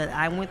turmoil that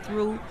I went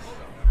through,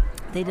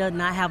 they do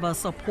not have a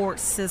support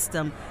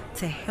system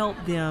to help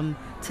them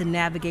to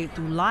navigate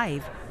through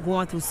life,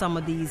 going through some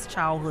of these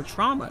childhood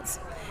traumas.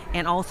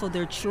 And also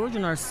their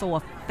children are so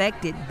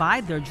affected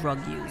by their drug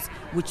use,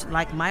 which,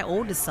 like my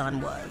oldest son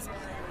was.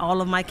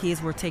 All of my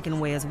kids were taken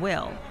away as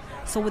well.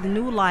 So with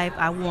New Life,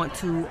 I want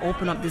to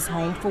open up this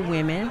home for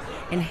women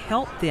and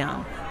help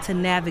them to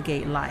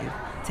navigate life,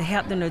 to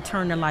help them to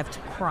turn their life to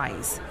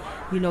Christ,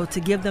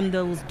 to give them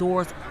those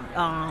doors,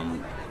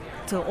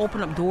 to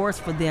open up doors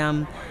for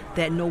them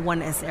that no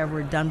one has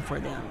ever done for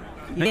them.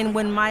 And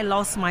when I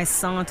lost my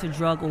son to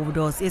drug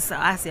overdose,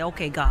 I said,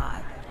 okay,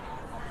 God,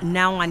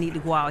 now I need to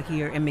go out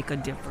here and make a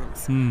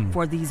difference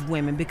for these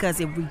women, because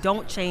if we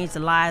don't change the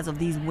lives of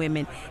these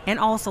women and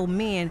also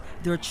men,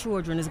 their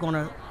children is going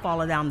to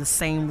follow down the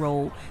same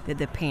road that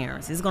their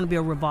parents. It's going to be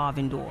a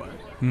revolving door.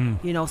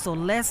 So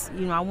let's,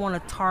 I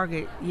want to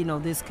target,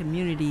 this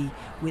community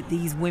with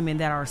these women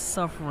that are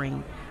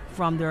suffering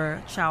from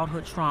their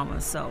childhood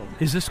trauma. So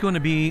is this going to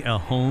be a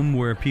home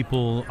where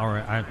people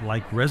are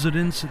like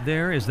residents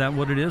there? Is that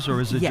what it is,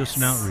 or is it just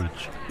an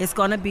outreach? It's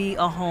going to be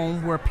a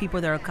home where people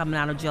that are coming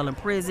out of jail and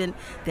prison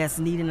that's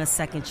needing a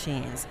second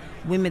chance,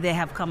 women that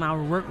have come out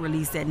of work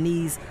release that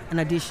needs an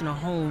additional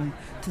home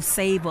to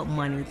save up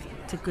money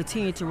to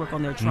continue to work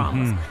on their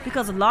traumas.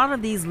 Because a lot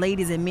of these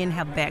ladies and men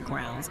have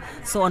backgrounds,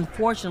 so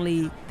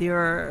unfortunately they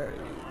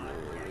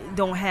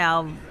don't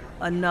have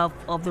enough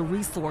of the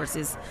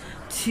resources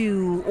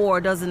or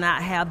does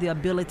not have the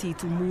ability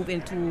to move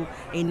into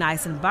a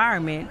nice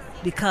environment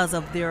because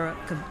of their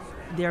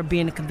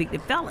being a convicted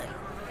felon.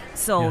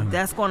 So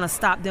that's going to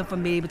stop them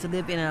from being able to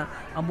live in a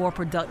more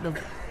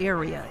productive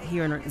area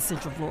here in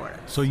Central Florida.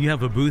 So you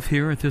have a booth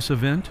here at this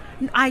event?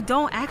 I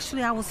don't.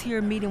 Actually, I was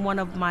here meeting one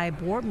of my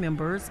board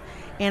members,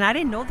 and I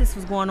didn't know this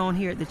was going on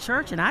here at the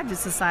church, and I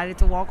just decided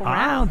to walk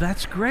around. Oh,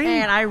 that's great.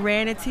 And I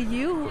ran into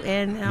you,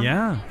 and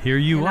here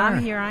you are.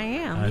 Here I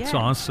am. That's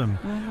awesome.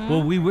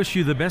 Well, we wish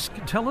you the best.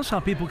 Tell us how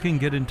people can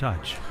get in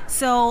touch.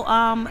 So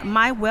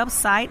my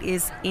website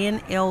is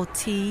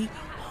nlthome.org.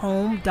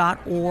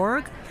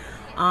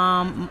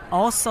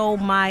 Also,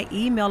 my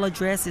email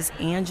address is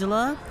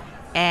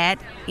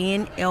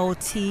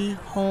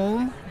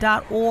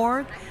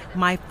angela@nlthome.org.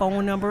 My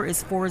phone number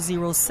is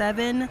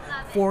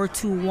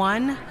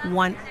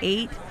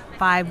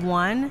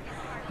 407-421-1851.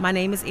 My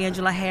name is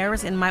Angela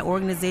Harris, and my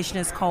organization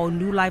is called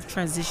New Life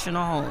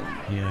Transitional Home.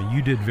 Yeah,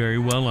 you did very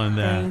well on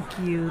that. Thank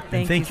you.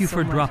 Thank you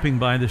for dropping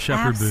by the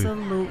Shepherd booth.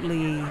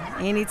 Absolutely.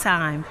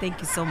 Anytime. Thank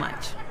you so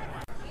much.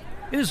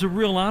 It is a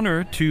real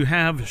honor to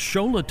have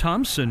Shola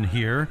Thompson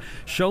here.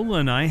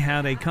 Shola and I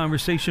had a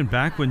conversation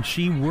back when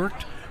she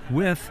worked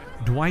with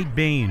Dwight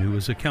Bain, who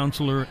is a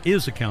counselor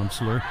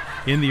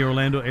in the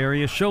Orlando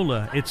area.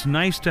 Shola, it's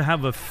nice to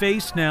have a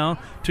face now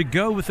to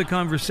go with the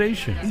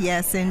conversation.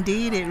 Yes,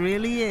 indeed, it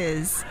really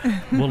is.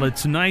 Well,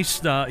 it's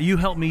nice. You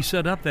helped me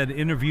set up that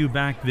interview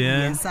back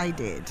then. Yes, I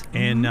did.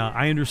 And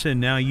I understand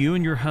now you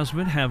and your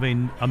husband have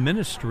a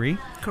ministry.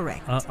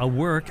 Correct. A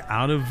work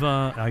out of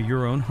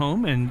your own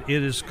home, and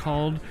it is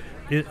called...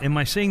 Am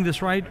I saying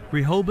this right?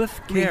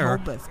 Rehoboth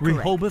Care.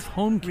 Rehoboth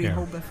Home Care.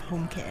 Rehoboth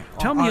Home Care.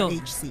 Tell me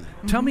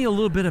a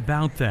little bit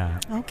about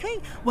that. Okay.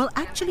 Well,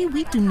 actually,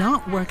 we do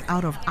not work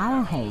out of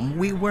our home.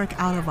 We work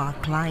out of our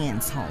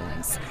clients'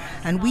 homes.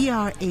 And we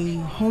are a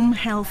home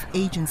health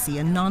agency,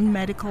 a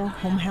non-medical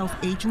home health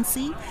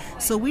agency.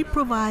 So we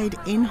provide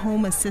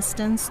in-home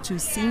assistance to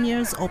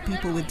seniors or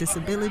people with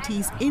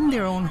disabilities in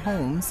their own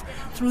homes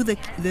through the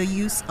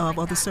use of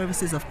other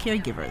services of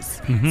caregivers.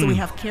 So we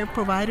have care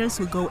providers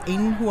who go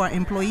in, who are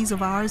employees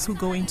of ours who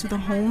go into the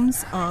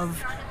homes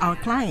of our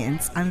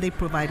clients, and they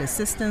provide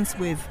assistance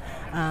with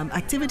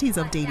activities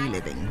of daily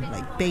living,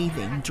 like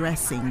bathing,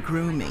 dressing,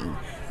 grooming,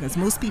 because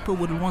most people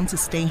would want to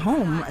stay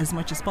home as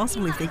much as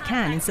possible if they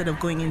can, instead of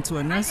going into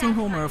a nursing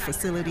home or a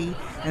facility.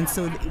 And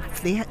so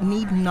if they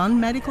need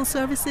non-medical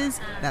services,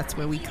 that's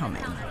where we come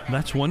in.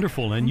 That's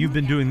wonderful. And you've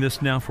been doing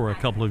this now for a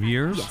couple of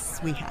years? Yes,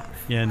 we have.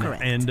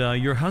 Correct. And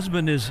your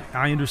husband is,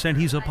 I understand,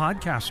 he's a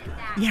podcaster.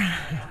 Yeah,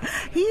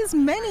 he is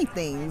many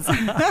things.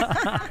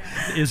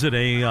 Is it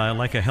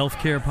like a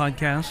healthcare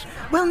podcast?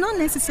 Well, not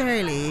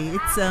necessarily.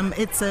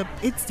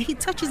 He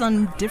touches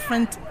on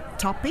different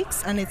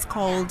topics, and it's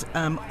called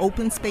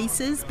Open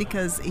Spaces,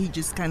 because he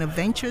just kind of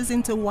ventures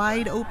into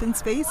wide open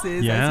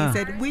spaces, as he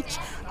said, which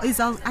is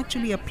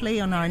actually a play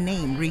on our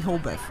name,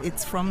 Rehoboth.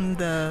 It's from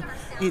the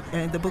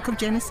book of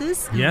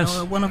Genesis.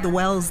 Yes. One of the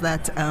wells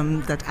that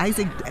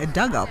Isaac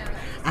dug up,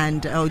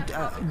 and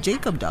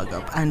Jacob dug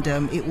up, and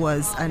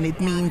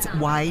it means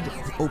wide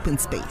open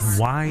space.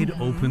 Wide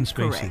open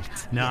spaces.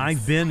 Correct. Now, Yes.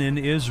 I've been in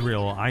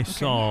Israel. I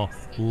saw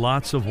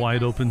lots of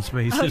wide open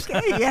spaces.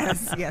 Okay,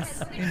 yes,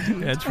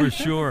 indeed. That's for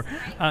sure.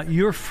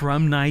 You're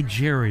from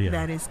Nigeria.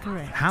 That is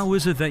correct. How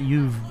is it that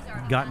you've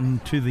gotten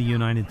to the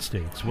United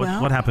States?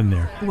 What happened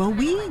there? Well,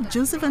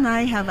 Joseph and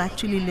I have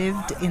actually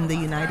lived in the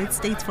United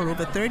States for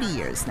over 30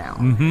 years now.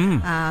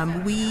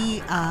 Mm-hmm.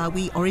 We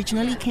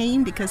originally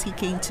came because he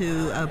came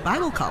to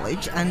Bible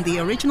college, and the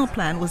original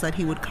plan was that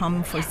he would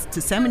come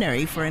to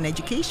seminary for an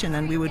education,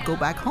 and we would go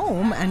back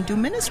home and do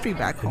ministry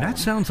back home. That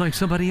sounds like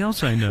somebody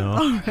else I know.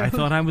 Oh, really? I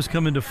thought I was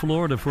coming to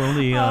Florida for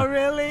only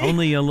really?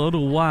 only a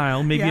little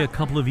while, maybe Yeah. a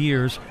couple of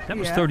years. That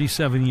was Yeah.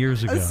 37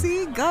 years ago.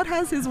 See, God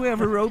has his way of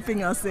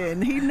roping us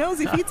in. He knows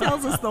if he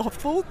tells us the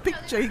full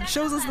picture, he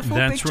shows us the full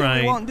That's picture,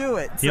 right. we won't do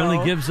it. He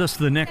only gives us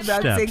the next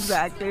That's steps.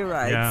 exactly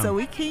right. Yeah. So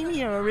we came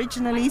here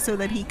originally so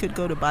that he could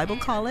go to Bible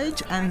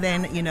college, and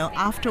then,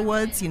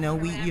 afterwards,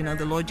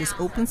 the Lord just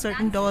opened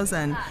certain doors,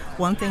 and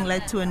one thing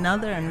led to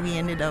another, and we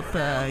ended up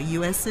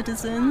U.S.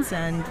 citizens,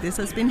 and this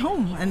has been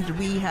home. And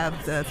we have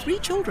 3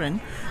 children,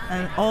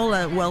 and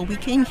we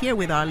came here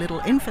with our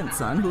little infant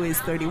son, who is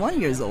 31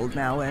 years old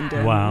now, and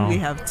Wow. we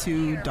have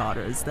 2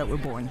 daughters that were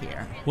born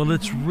here. Well,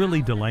 it's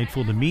really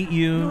delightful to meet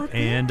you, Oh,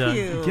 thank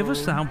you. give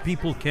us how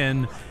people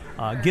can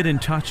get in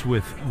touch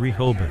with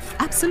Rehoboth.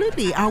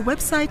 Absolutely. Our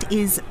website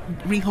is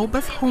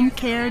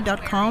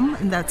rehobothhomecare.com,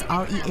 and that's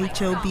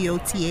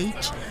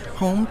REHOBOTH,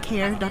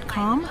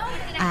 homecare.com.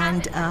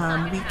 And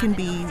we can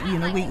be,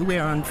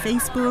 we're on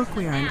Facebook,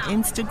 we're on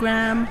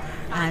Instagram,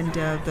 and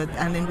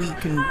then you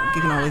can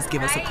always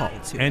give us a call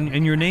too.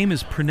 And your name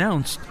is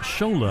pronounced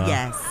Shola.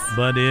 Yes.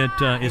 But it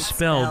is It's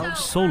spelled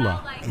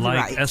Sola, like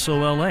Right.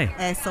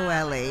 S-O-L-A.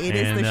 SOLA. It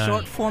is And, the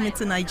short form.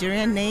 It's a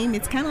Nigerian name.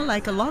 It's kind of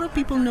like a lot of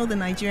people know the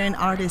Nigerian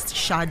artist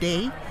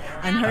Sade,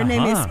 and her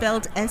name is Uh-huh.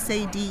 spelled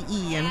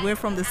S-A-D-E, and we're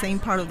from the same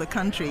part of the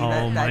country.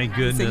 Oh, my It's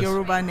goodness. a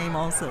Yoruba name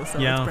also, so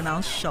Yeah. it's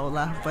pronounced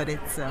Shola, but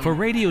it's... For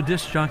radio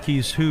disc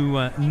jockeys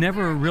who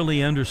never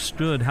really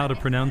understood how to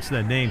pronounce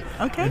that name,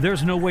 Okay.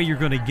 there's no way you're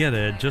going to get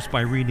it just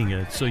by reading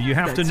it. So you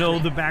have to That's know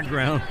true. the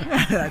background.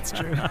 That's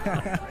true.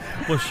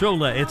 Well,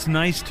 Shola, it's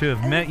nice to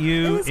have met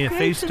you It was great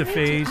face to meet you.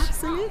 face.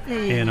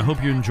 Absolutely. And I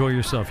hope you enjoy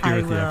yourself here I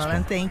at the will, Expo.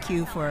 and thank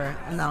you for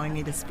allowing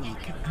me to speak.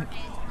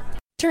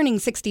 Turning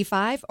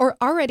 65 or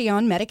already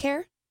on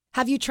Medicare?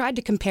 Have you tried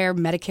to compare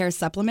Medicare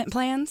supplement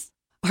plans?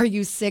 Are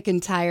you sick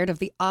and tired of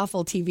the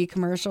awful TV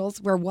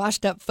commercials where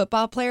washed-up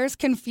football players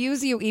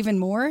confuse you even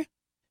more?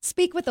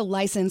 Speak with a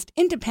licensed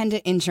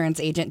independent insurance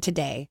agent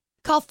today.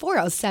 Call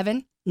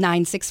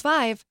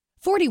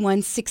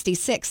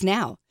 407-965-4166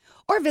 now,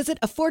 or visit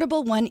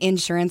Affordable One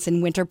Insurance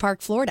in Winter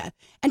Park, Florida,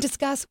 and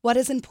discuss what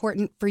is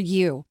important for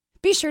you.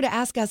 Be sure to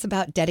ask us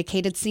about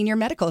dedicated senior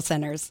medical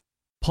centers.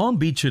 Palm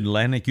Beach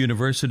Atlantic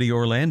University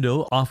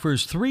Orlando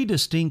offers 3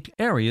 distinct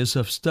areas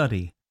of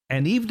study: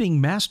 an evening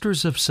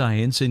Master's of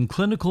Science in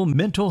Clinical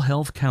Mental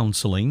Health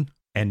Counseling,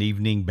 an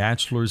evening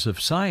Bachelor's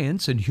of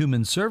Science in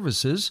Human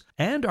Services,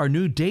 and our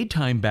new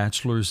daytime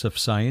Bachelor's of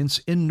Science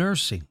in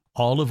Nursing.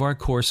 All of our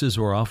courses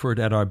are offered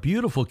at our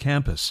beautiful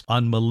campus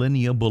on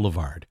Millennia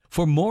Boulevard.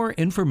 For more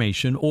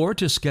information or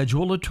to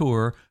schedule a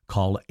tour,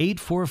 call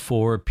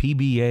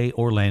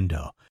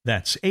 844-PBA-ORLANDO.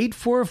 That's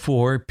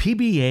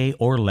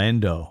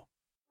 844-PBA-ORLANDO.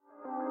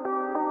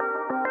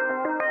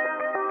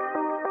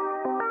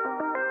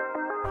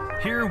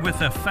 Here with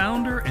the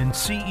founder and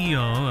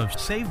CEO of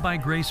Saved by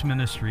Grace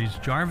Ministries,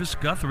 Jarvis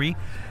Guthrie.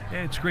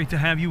 It's great to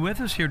have you with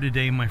us here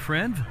today, my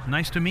friend.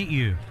 Nice to meet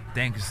you.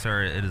 Thank you,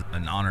 sir. It is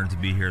an honor to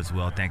be here as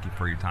well. Thank you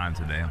for your time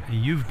today.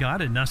 You've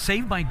got it. Now,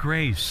 Saved by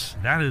Grace,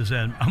 that is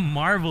a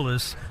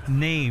marvelous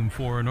name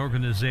for an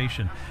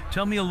organization.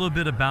 Tell me a little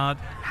bit about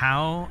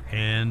how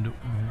and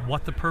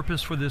what the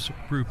purpose for this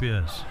group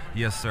is.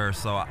 Yes, sir.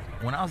 So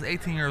when I was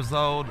 18 years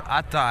old,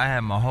 I thought I had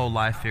my whole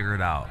life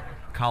figured out.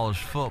 College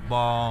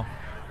football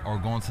or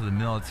going to the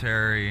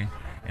military.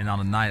 And on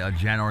the night of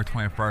January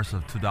 21st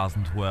of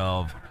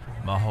 2012,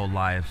 my whole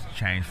life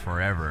changed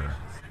forever.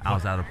 I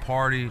was at a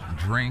party,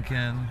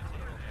 drinking,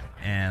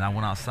 and I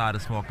went outside to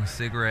smoke a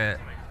cigarette.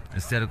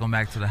 Instead of going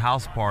back to the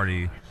house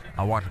party,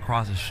 I walked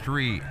across the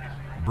street,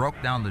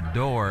 broke down the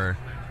door,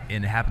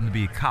 and it happened to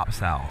be a cop's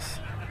house.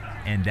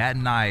 And that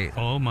night,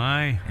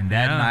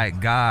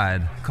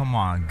 God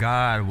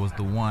was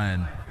the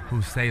one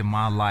who saved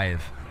my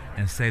life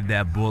and saved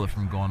that bullet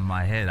from going to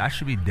my head. I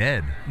should be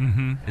dead.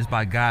 Mm-hmm. It's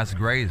by God's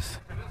grace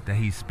that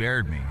he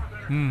spared me.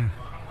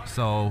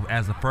 So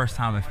as a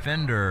first-time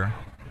offender,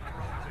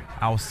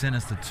 I was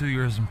sentenced to 2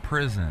 years in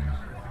prison,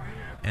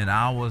 and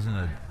I was in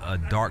a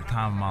dark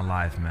time in my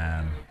life,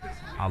 man.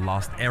 I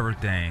lost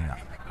everything.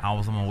 I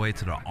was on my way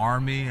to the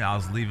Army. I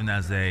was leaving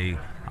as a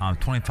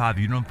 25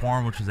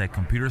 uniform, which is a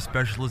computer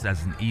specialist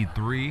as an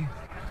E3.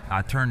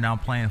 I turned down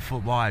playing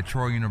football at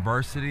Troy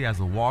University as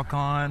a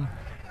walk-on,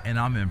 and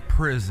I'm in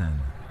prison.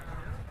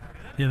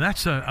 Yeah,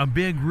 that's a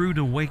big rude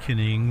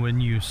awakening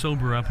when you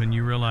sober up and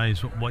you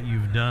realize what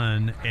you've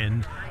done,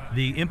 and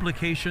the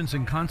implications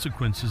and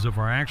consequences of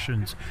our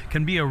actions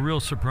can be a real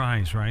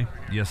surprise, right?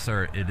 Yes,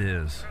 sir, it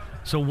is.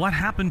 So what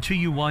happened to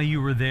you while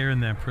you were there in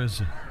that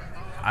prison?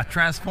 I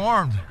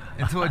transformed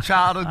into a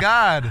child of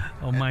God.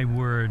 Oh, my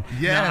word.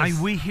 Yes.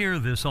 Now, we hear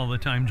this all the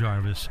time,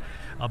 Jarvis,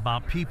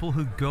 about people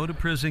who go to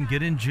prison,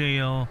 get in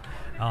jail,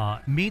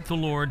 meet the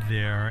Lord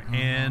there,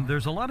 and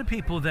there's a lot of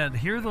people that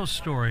hear those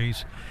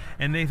stories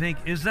and they think,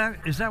 is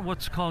that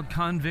what's called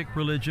convict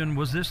religion?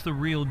 Was this the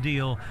real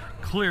deal?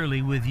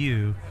 Clearly with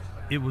you,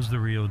 it was the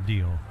real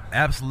deal.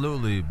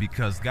 Absolutely,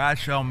 because God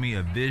showed me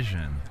a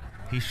vision.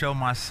 He showed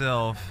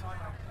myself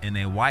in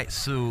a white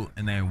suit,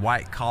 in a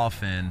white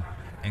coffin,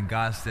 and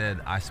God said,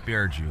 I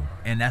spared you.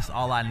 And that's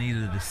all I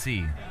needed to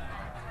see.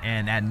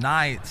 And at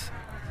night,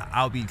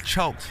 I'll be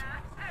choked.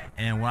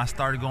 And when I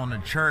started going to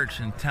church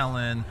and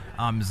telling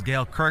Ms.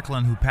 Gail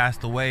Kirkland, who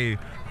passed away,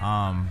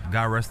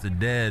 God rest her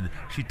dead,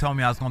 she told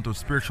me I was going through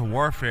spiritual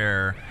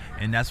warfare,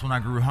 and that's when I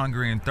grew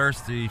hungry and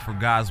thirsty for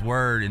God's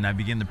word, and I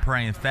began to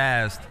pray and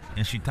fast,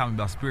 and she taught me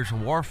about spiritual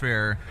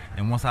warfare,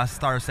 and once I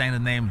started saying the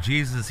name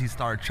Jesus, he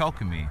started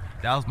choking me.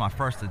 That was my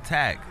first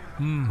attack.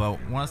 But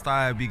once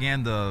I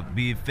began to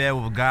be fed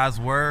with God's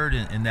word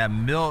and that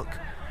milk,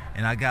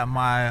 and I got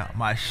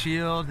my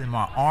shield and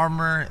my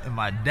armor and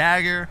my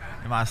dagger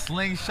and my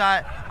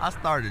slingshot, I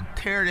started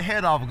to tear the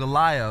head off of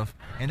Goliath.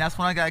 And that's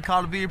when I got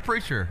called to be a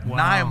preacher. Wow.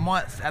 9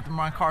 months after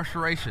my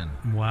incarceration.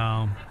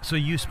 Wow. So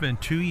you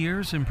spent 2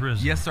 years in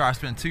prison? Yes, sir. I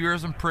spent 2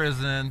 years in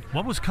prison.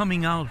 What was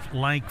coming out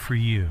like for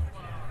you?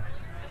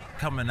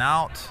 Coming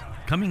out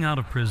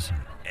of prison.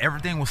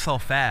 Everything was so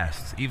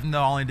fast. Even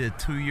though I only did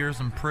 2 years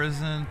in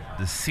prison,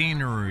 the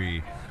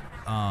scenery.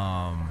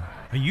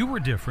 You were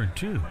different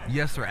too.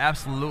 Yes, sir.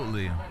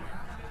 Absolutely.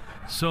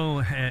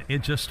 So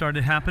it just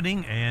started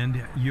happening,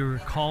 and you're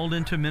called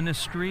into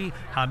ministry.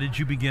 How did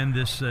you begin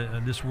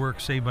this work,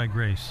 Saved by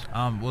Grace?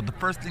 Well, the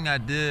first thing I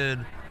did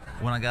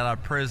when I got out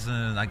of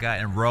prison, I got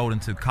enrolled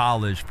into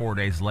college 4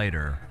 days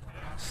later.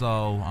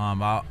 So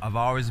I've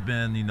always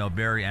been,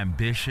 very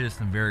ambitious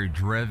and very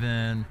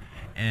driven.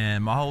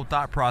 And my whole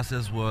thought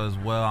process was,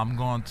 well, I'm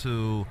going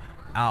to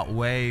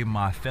outweigh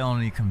my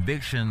felony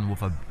conviction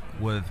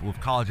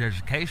with college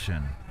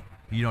education.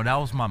 That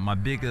was my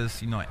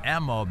biggest,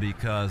 ammo,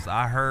 because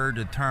I heard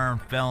the term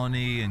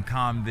felony and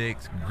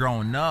convict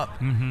growing up,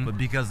 but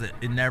because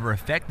it never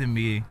affected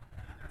me,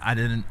 I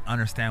didn't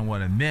understand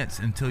what it meant.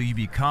 Until you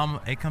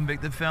become a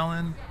convicted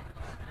felon,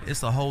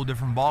 it's a whole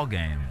different ball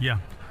game. Yeah.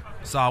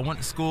 So I went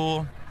to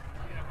school,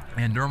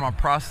 and during my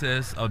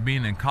process of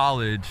being in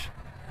college,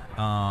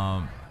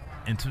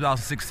 in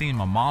 2016,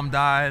 my mom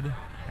died,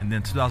 and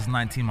then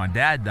 2019, my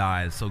dad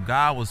died. So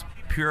God was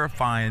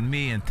purifying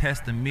me and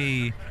testing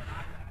me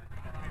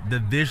the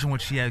vision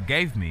which he had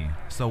gave me.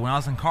 So when I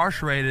was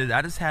incarcerated,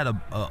 I just had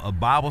a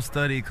Bible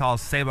study called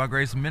Saved by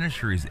Grace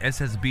Ministries,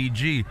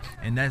 SSBG,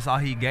 and that's all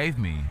he gave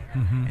me.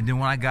 And then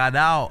when I got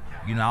out,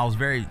 I was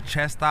very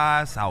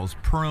chastised, I was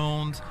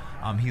pruned,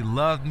 he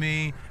loved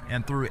me,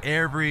 and through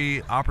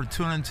every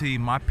opportunity,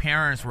 my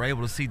parents were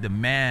able to see the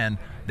man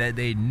that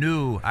they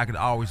knew I could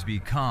always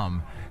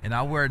become. And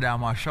I wear it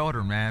down my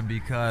shoulder, man,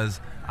 because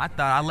I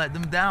thought I let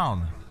them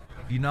down.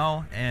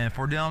 And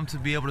for them to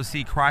be able to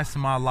see Christ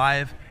in my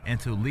life and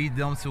to lead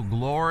them to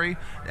glory,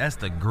 that's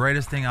the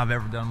greatest thing I've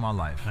ever done in my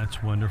life.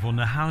 That's wonderful.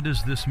 Now, how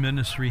does this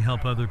ministry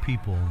help other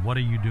people? What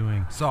are you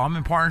doing? So I'm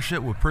in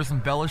partnership with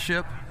Prison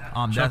Fellowship.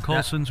 Chuck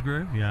Colson's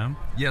group, yeah.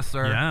 Yes,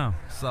 sir. Yeah.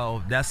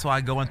 So that's who I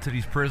go into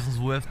these prisons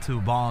with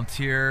to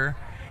volunteer.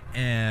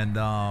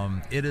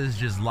 And it is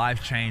just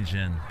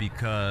life-changing,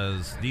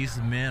 because these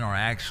men are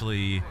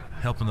actually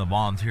helping the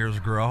volunteers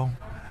grow.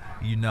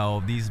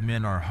 These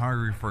men are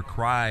hungry for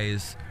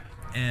Christ,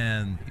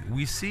 and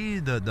we see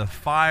the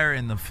fire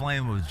and the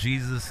flame of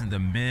Jesus in the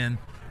men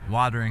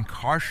while they're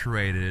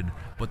incarcerated.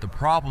 But the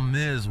problem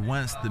is,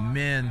 once the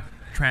men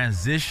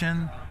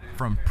transition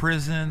from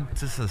prison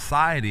to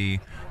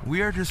society,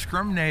 we are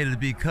discriminated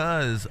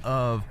because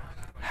of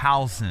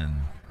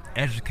housing,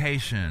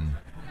 education,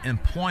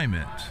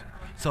 employment.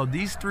 So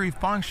these 3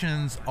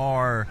 functions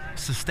are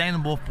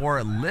sustainable for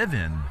a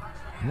living.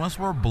 Once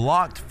we're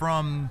blocked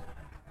from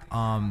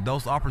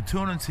those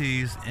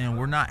opportunities and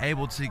we're not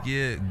able to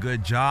get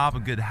good job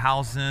and good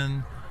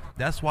housing,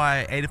 that's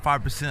why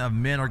 85% of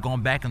men are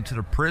going back into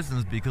the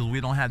prisons, because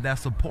we don't have that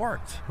support.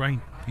 Right.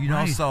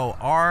 So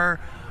our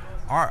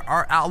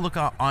outlook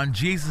on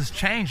Jesus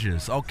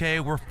changes. Okay,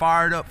 we're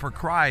fired up for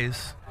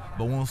Christ,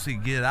 but once we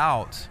get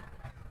out,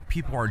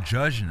 people are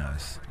judging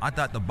us. I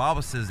thought the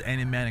Bible says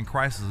any man in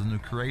Christ is a new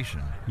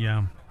creation.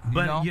 Yeah.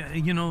 But,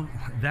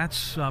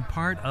 that's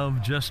part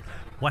of just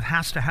what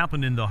has to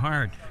happen in the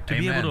heart to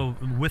Amen. Be able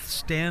to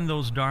withstand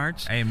those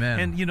darts. Amen.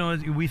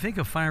 And, we think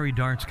of fiery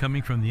darts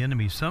coming from the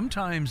enemy.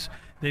 Sometimes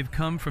They've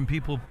come from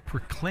people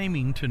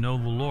proclaiming to know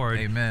the Lord.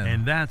 Amen.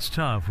 And that's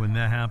tough when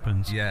that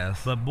happens.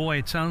 Yes. But boy,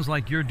 it sounds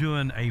like you're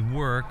doing a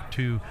work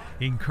to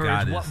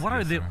encourage.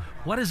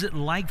 What is it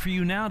like for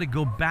you now to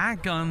go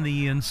back on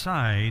the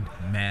inside,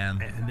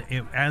 man,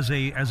 as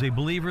a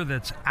believer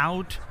that's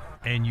out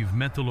and you've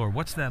met the Lord?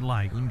 What's that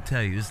like? Let me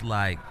tell you, it's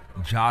like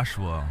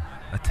Joshua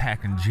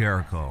attacking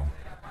Jericho.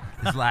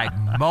 It's like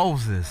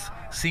Moses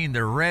seeing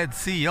the Red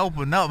Sea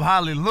open up.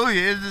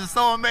 Hallelujah. It's just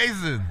so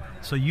amazing.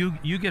 So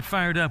you get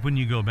fired up when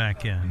you go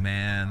back in.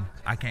 Man,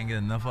 I can't get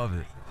enough of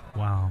it.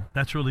 Wow,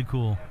 that's really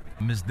cool.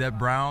 Miss Deb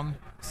Brown,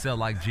 Sell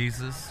Like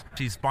Jesus.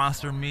 She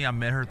sponsored me. I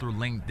met her through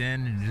LinkedIn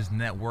and just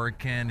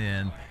networking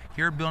and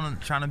here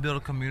trying to build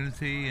a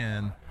community.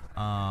 And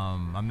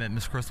I met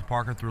Miss Crystal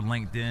Parker through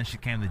LinkedIn. She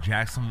came to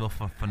Jacksonville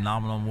for a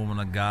phenomenal woman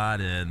of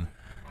God, and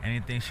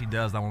anything she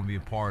does, I want to be a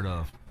part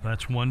of.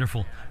 That's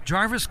wonderful.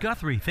 Jarvis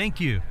Guthrie, thank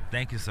you.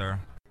 Thank you, sir.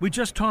 We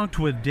just talked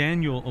with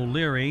Daniel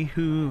O'Leary,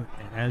 who,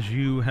 as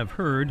you have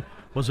heard,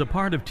 was a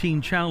part of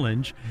Teen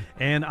Challenge,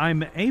 and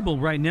I'm able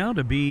right now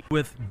to be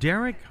with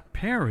Derek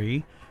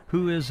Perry,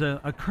 who is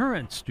a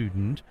current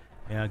student,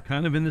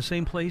 kind of in the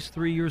same place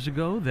 3 years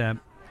ago that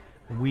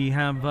we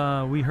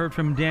heard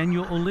from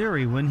Daniel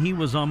O'Leary when he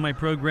was on my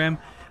program.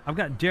 I've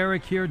got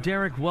Derek here.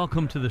 Derek,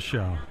 welcome to the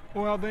show.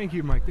 Well, thank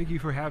you, Mike. Thank you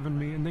for having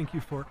me, and thank you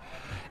for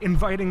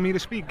inviting me to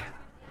speak.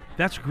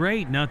 That's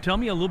great. Now tell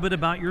me a little bit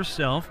about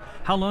yourself.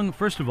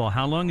 First of all,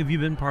 how long have you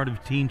been part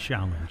of Teen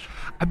Challenge?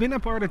 I've been a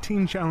part of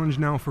Teen Challenge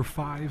now for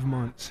 5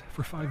 months.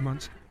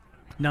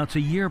 Now it's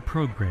a year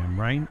program,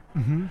 right?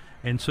 Mm-hmm.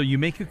 And so you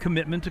make a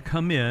commitment to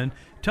come in.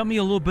 Tell me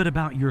a little bit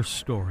about your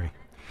story.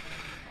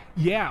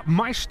 Yeah,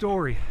 my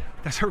story.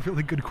 That's a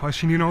really good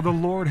question. You know, the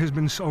Lord has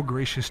been so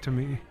gracious to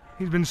me.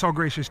 He's been so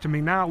gracious to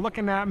me. Now,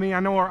 looking at me, I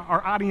know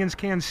our audience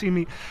can't see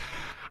me.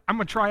 I'm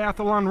a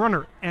triathlon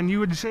runner, and you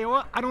would say,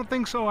 well, I don't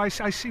think so. I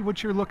see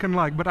what you're looking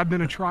like, but I've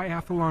been a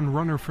triathlon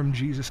runner from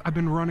Jesus. I've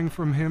been running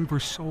from him for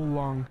so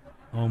long.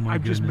 Oh, my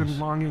goodness.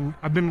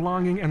 I've been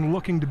longing and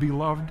looking to be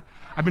loved.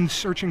 I've been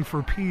searching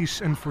for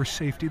peace and for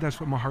safety. That's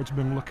what my heart's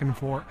been looking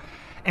for.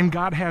 And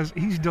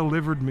He's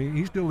delivered me.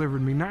 He's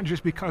delivered me, not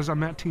just because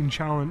I'm at Teen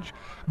Challenge,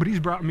 but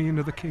He's brought me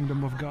into the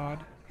kingdom of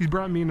God. He's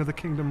brought me into the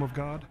kingdom of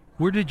God.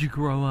 Where did you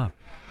grow up?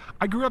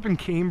 I grew up in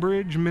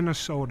Cambridge,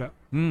 Minnesota.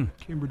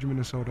 Cambridge,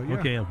 Minnesota, yeah.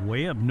 Okay,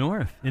 way up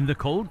north, in the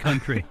cold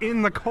country.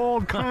 In the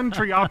cold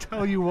country, I'll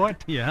tell you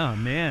what. Yeah,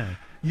 man.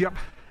 Yep.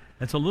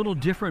 That's a little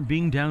different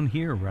being down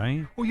here,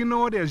 right? Well, you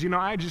know it is. You know,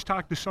 I just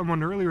talked to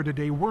someone earlier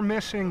today. We're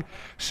missing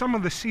some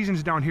of the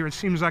seasons down here. It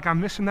seems like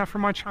I'm missing that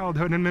from my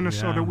childhood. In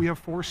Minnesota, Yeah. We have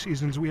 4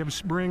 seasons. We have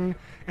spring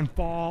and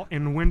fall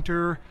and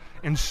winter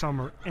and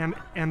summer.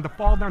 And the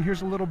fall down here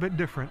is a little bit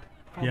different.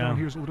 Down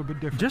here's a little bit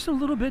different. Just a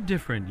little bit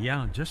different,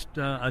 yeah. Just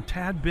a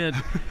tad bit.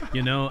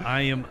 You know,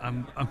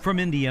 I'm from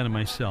Indiana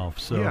myself,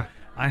 so Yeah.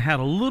 I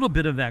had a little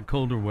bit of that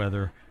colder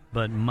weather,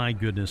 but my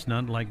goodness,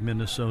 not like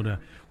Minnesota.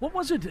 What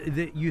was it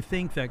that you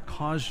think that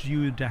caused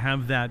you to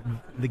have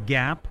the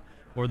gap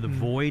or the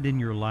void in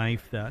your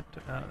life that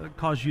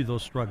caused you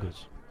those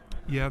struggles?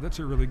 Yeah, that's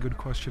a really good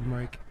question,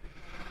 Mike.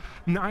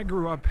 Now, I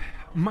grew up,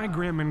 my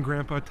grandma and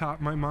grandpa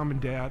taught my mom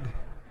and dad,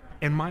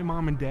 and my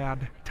mom and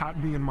dad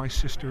taught me and my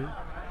sister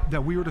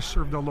that we were to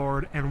serve the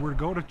Lord and we're to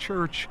go to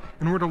church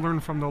and we're to learn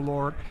from the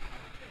Lord.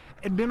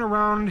 It'd been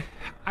around,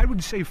 I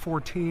would say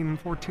 14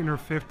 or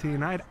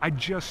 15. I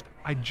just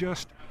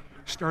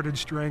started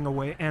straying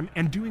away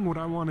and doing what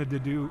I wanted to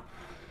do.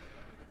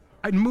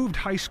 I'd moved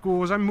high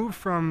schools. I moved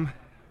from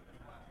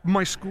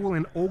my school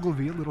in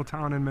Ogilvie, a little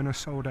town in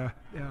Minnesota,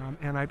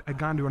 and I'd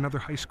gone to another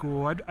high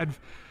school.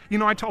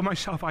 I told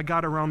myself I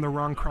got around the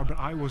wrong crowd, but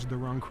I was the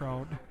wrong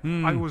crowd.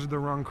 I was the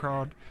wrong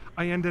crowd.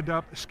 I ended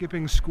up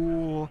skipping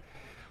school,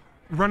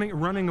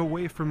 running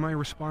away from my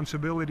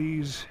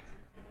responsibilities.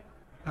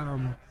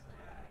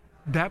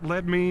 That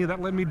led me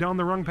down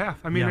the wrong path.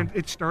 I mean,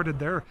 it started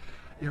there.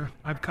 Yeah,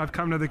 I've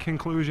come to the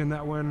conclusion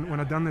that when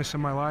I've done this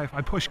in my life,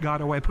 I pushed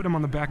God away. I put Him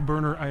on the back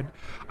burner.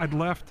 I'd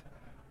left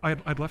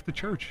the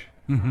church.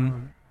 Mm-hmm.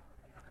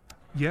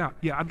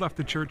 I'd left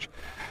the church.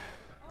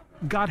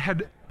 God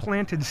had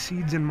planted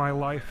seeds in my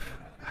life.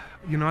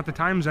 You know, at the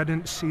times I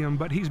didn't see Him,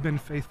 but He's been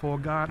faithful.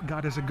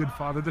 God is a good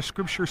Father. The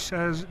Scripture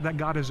says that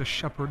God is a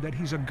shepherd, that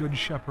He's a good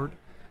shepherd.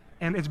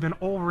 And it's been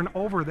over and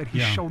over that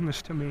He's shown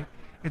this to me.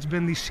 It's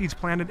been these seeds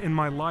planted in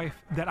my life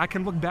that I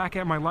can look back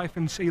at my life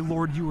and say,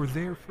 Lord, you were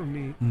there for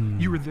me.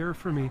 You were there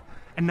for me.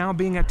 And now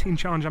being at Teen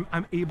Challenge,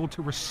 I'm able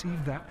to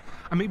receive that.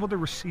 I'm able to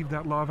receive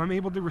that love. I'm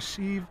able to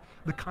receive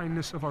the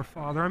kindness of our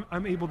Father.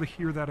 I'm able to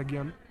hear that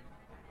again.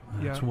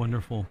 That's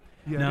wonderful.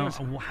 Yeah, now,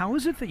 how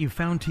is it that you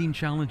found Teen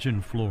Challenge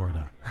in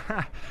Florida?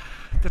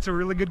 That's a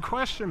really good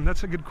question.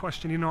 That's a good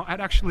question. You know,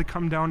 I'd actually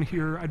come down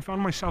here. I'd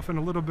found myself in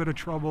a little bit of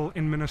trouble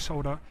in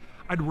Minnesota.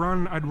 I'd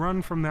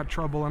run from that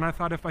trouble, and I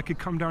thought if I could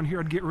come down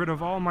here, I'd get rid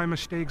of all my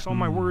mistakes, all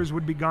my worries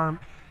would be gone.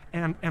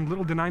 And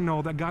little did I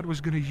know that God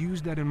was going to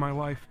use that in my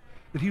life,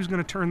 that He was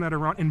going to turn that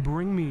around and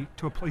bring me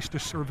to a place to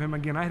serve Him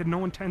again. I had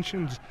no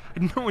intentions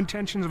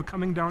of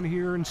coming down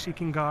here and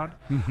seeking God.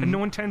 I had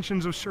no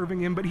intentions of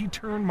serving Him, but He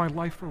turned my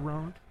life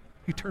around.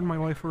 You turned my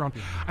life around.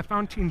 I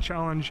found Teen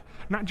Challenge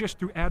not just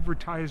through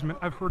advertisement.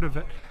 I've heard of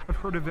it.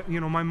 You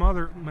know, my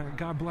mother,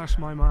 God bless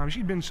my mom,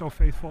 she'd been so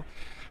faithful.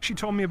 She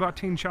told me about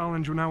Teen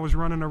Challenge when I was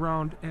running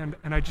around, and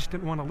I just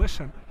didn't want to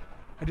listen.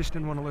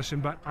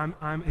 But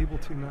I'm able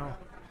to now.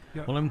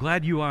 Yeah. Well, I'm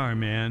glad you are,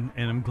 man,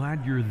 and I'm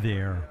glad you're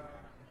there.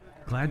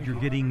 Glad you're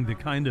getting the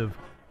kind of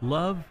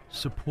love,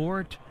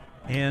 support,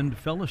 and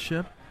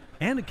fellowship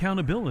and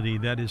accountability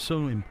that is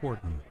so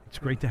important. It's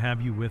great to have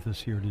you with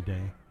us here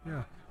today.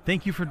 Yeah.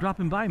 Thank you for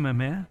dropping by, my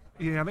man.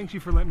 Yeah, thank you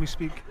for letting me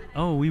speak.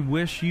 Oh, we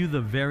wish you the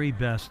very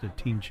best at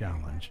Teen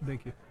Challenge.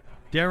 Thank you.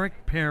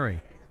 Derek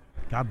Perry,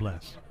 God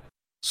bless.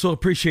 So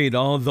appreciate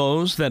all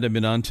those that have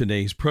been on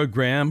today's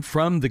program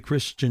from the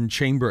Christian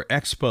Chamber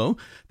Expo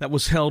that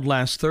was held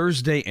last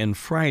Thursday and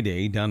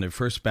Friday down at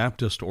First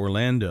Baptist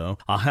Orlando.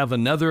 I'll have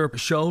another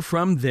show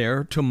from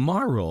there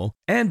tomorrow.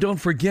 And don't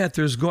forget,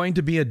 there's going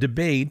to be a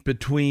debate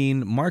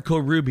between Marco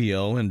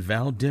Rubio and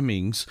Val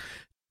Demings.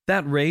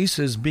 That race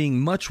is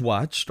being much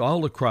watched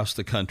all across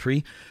the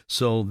country,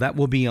 so that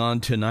will be on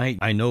tonight.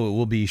 I know it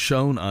will be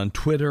shown on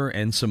Twitter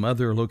and some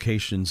other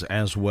locations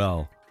as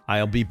well.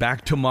 I'll be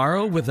back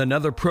tomorrow with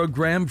another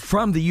program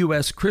from the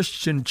U.S.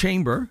 Christian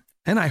Chamber,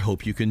 and I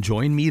hope you can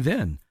join me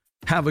then.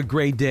 Have a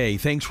great day.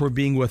 Thanks for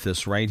being with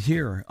us right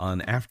here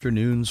on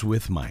Afternoons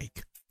with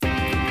Mike.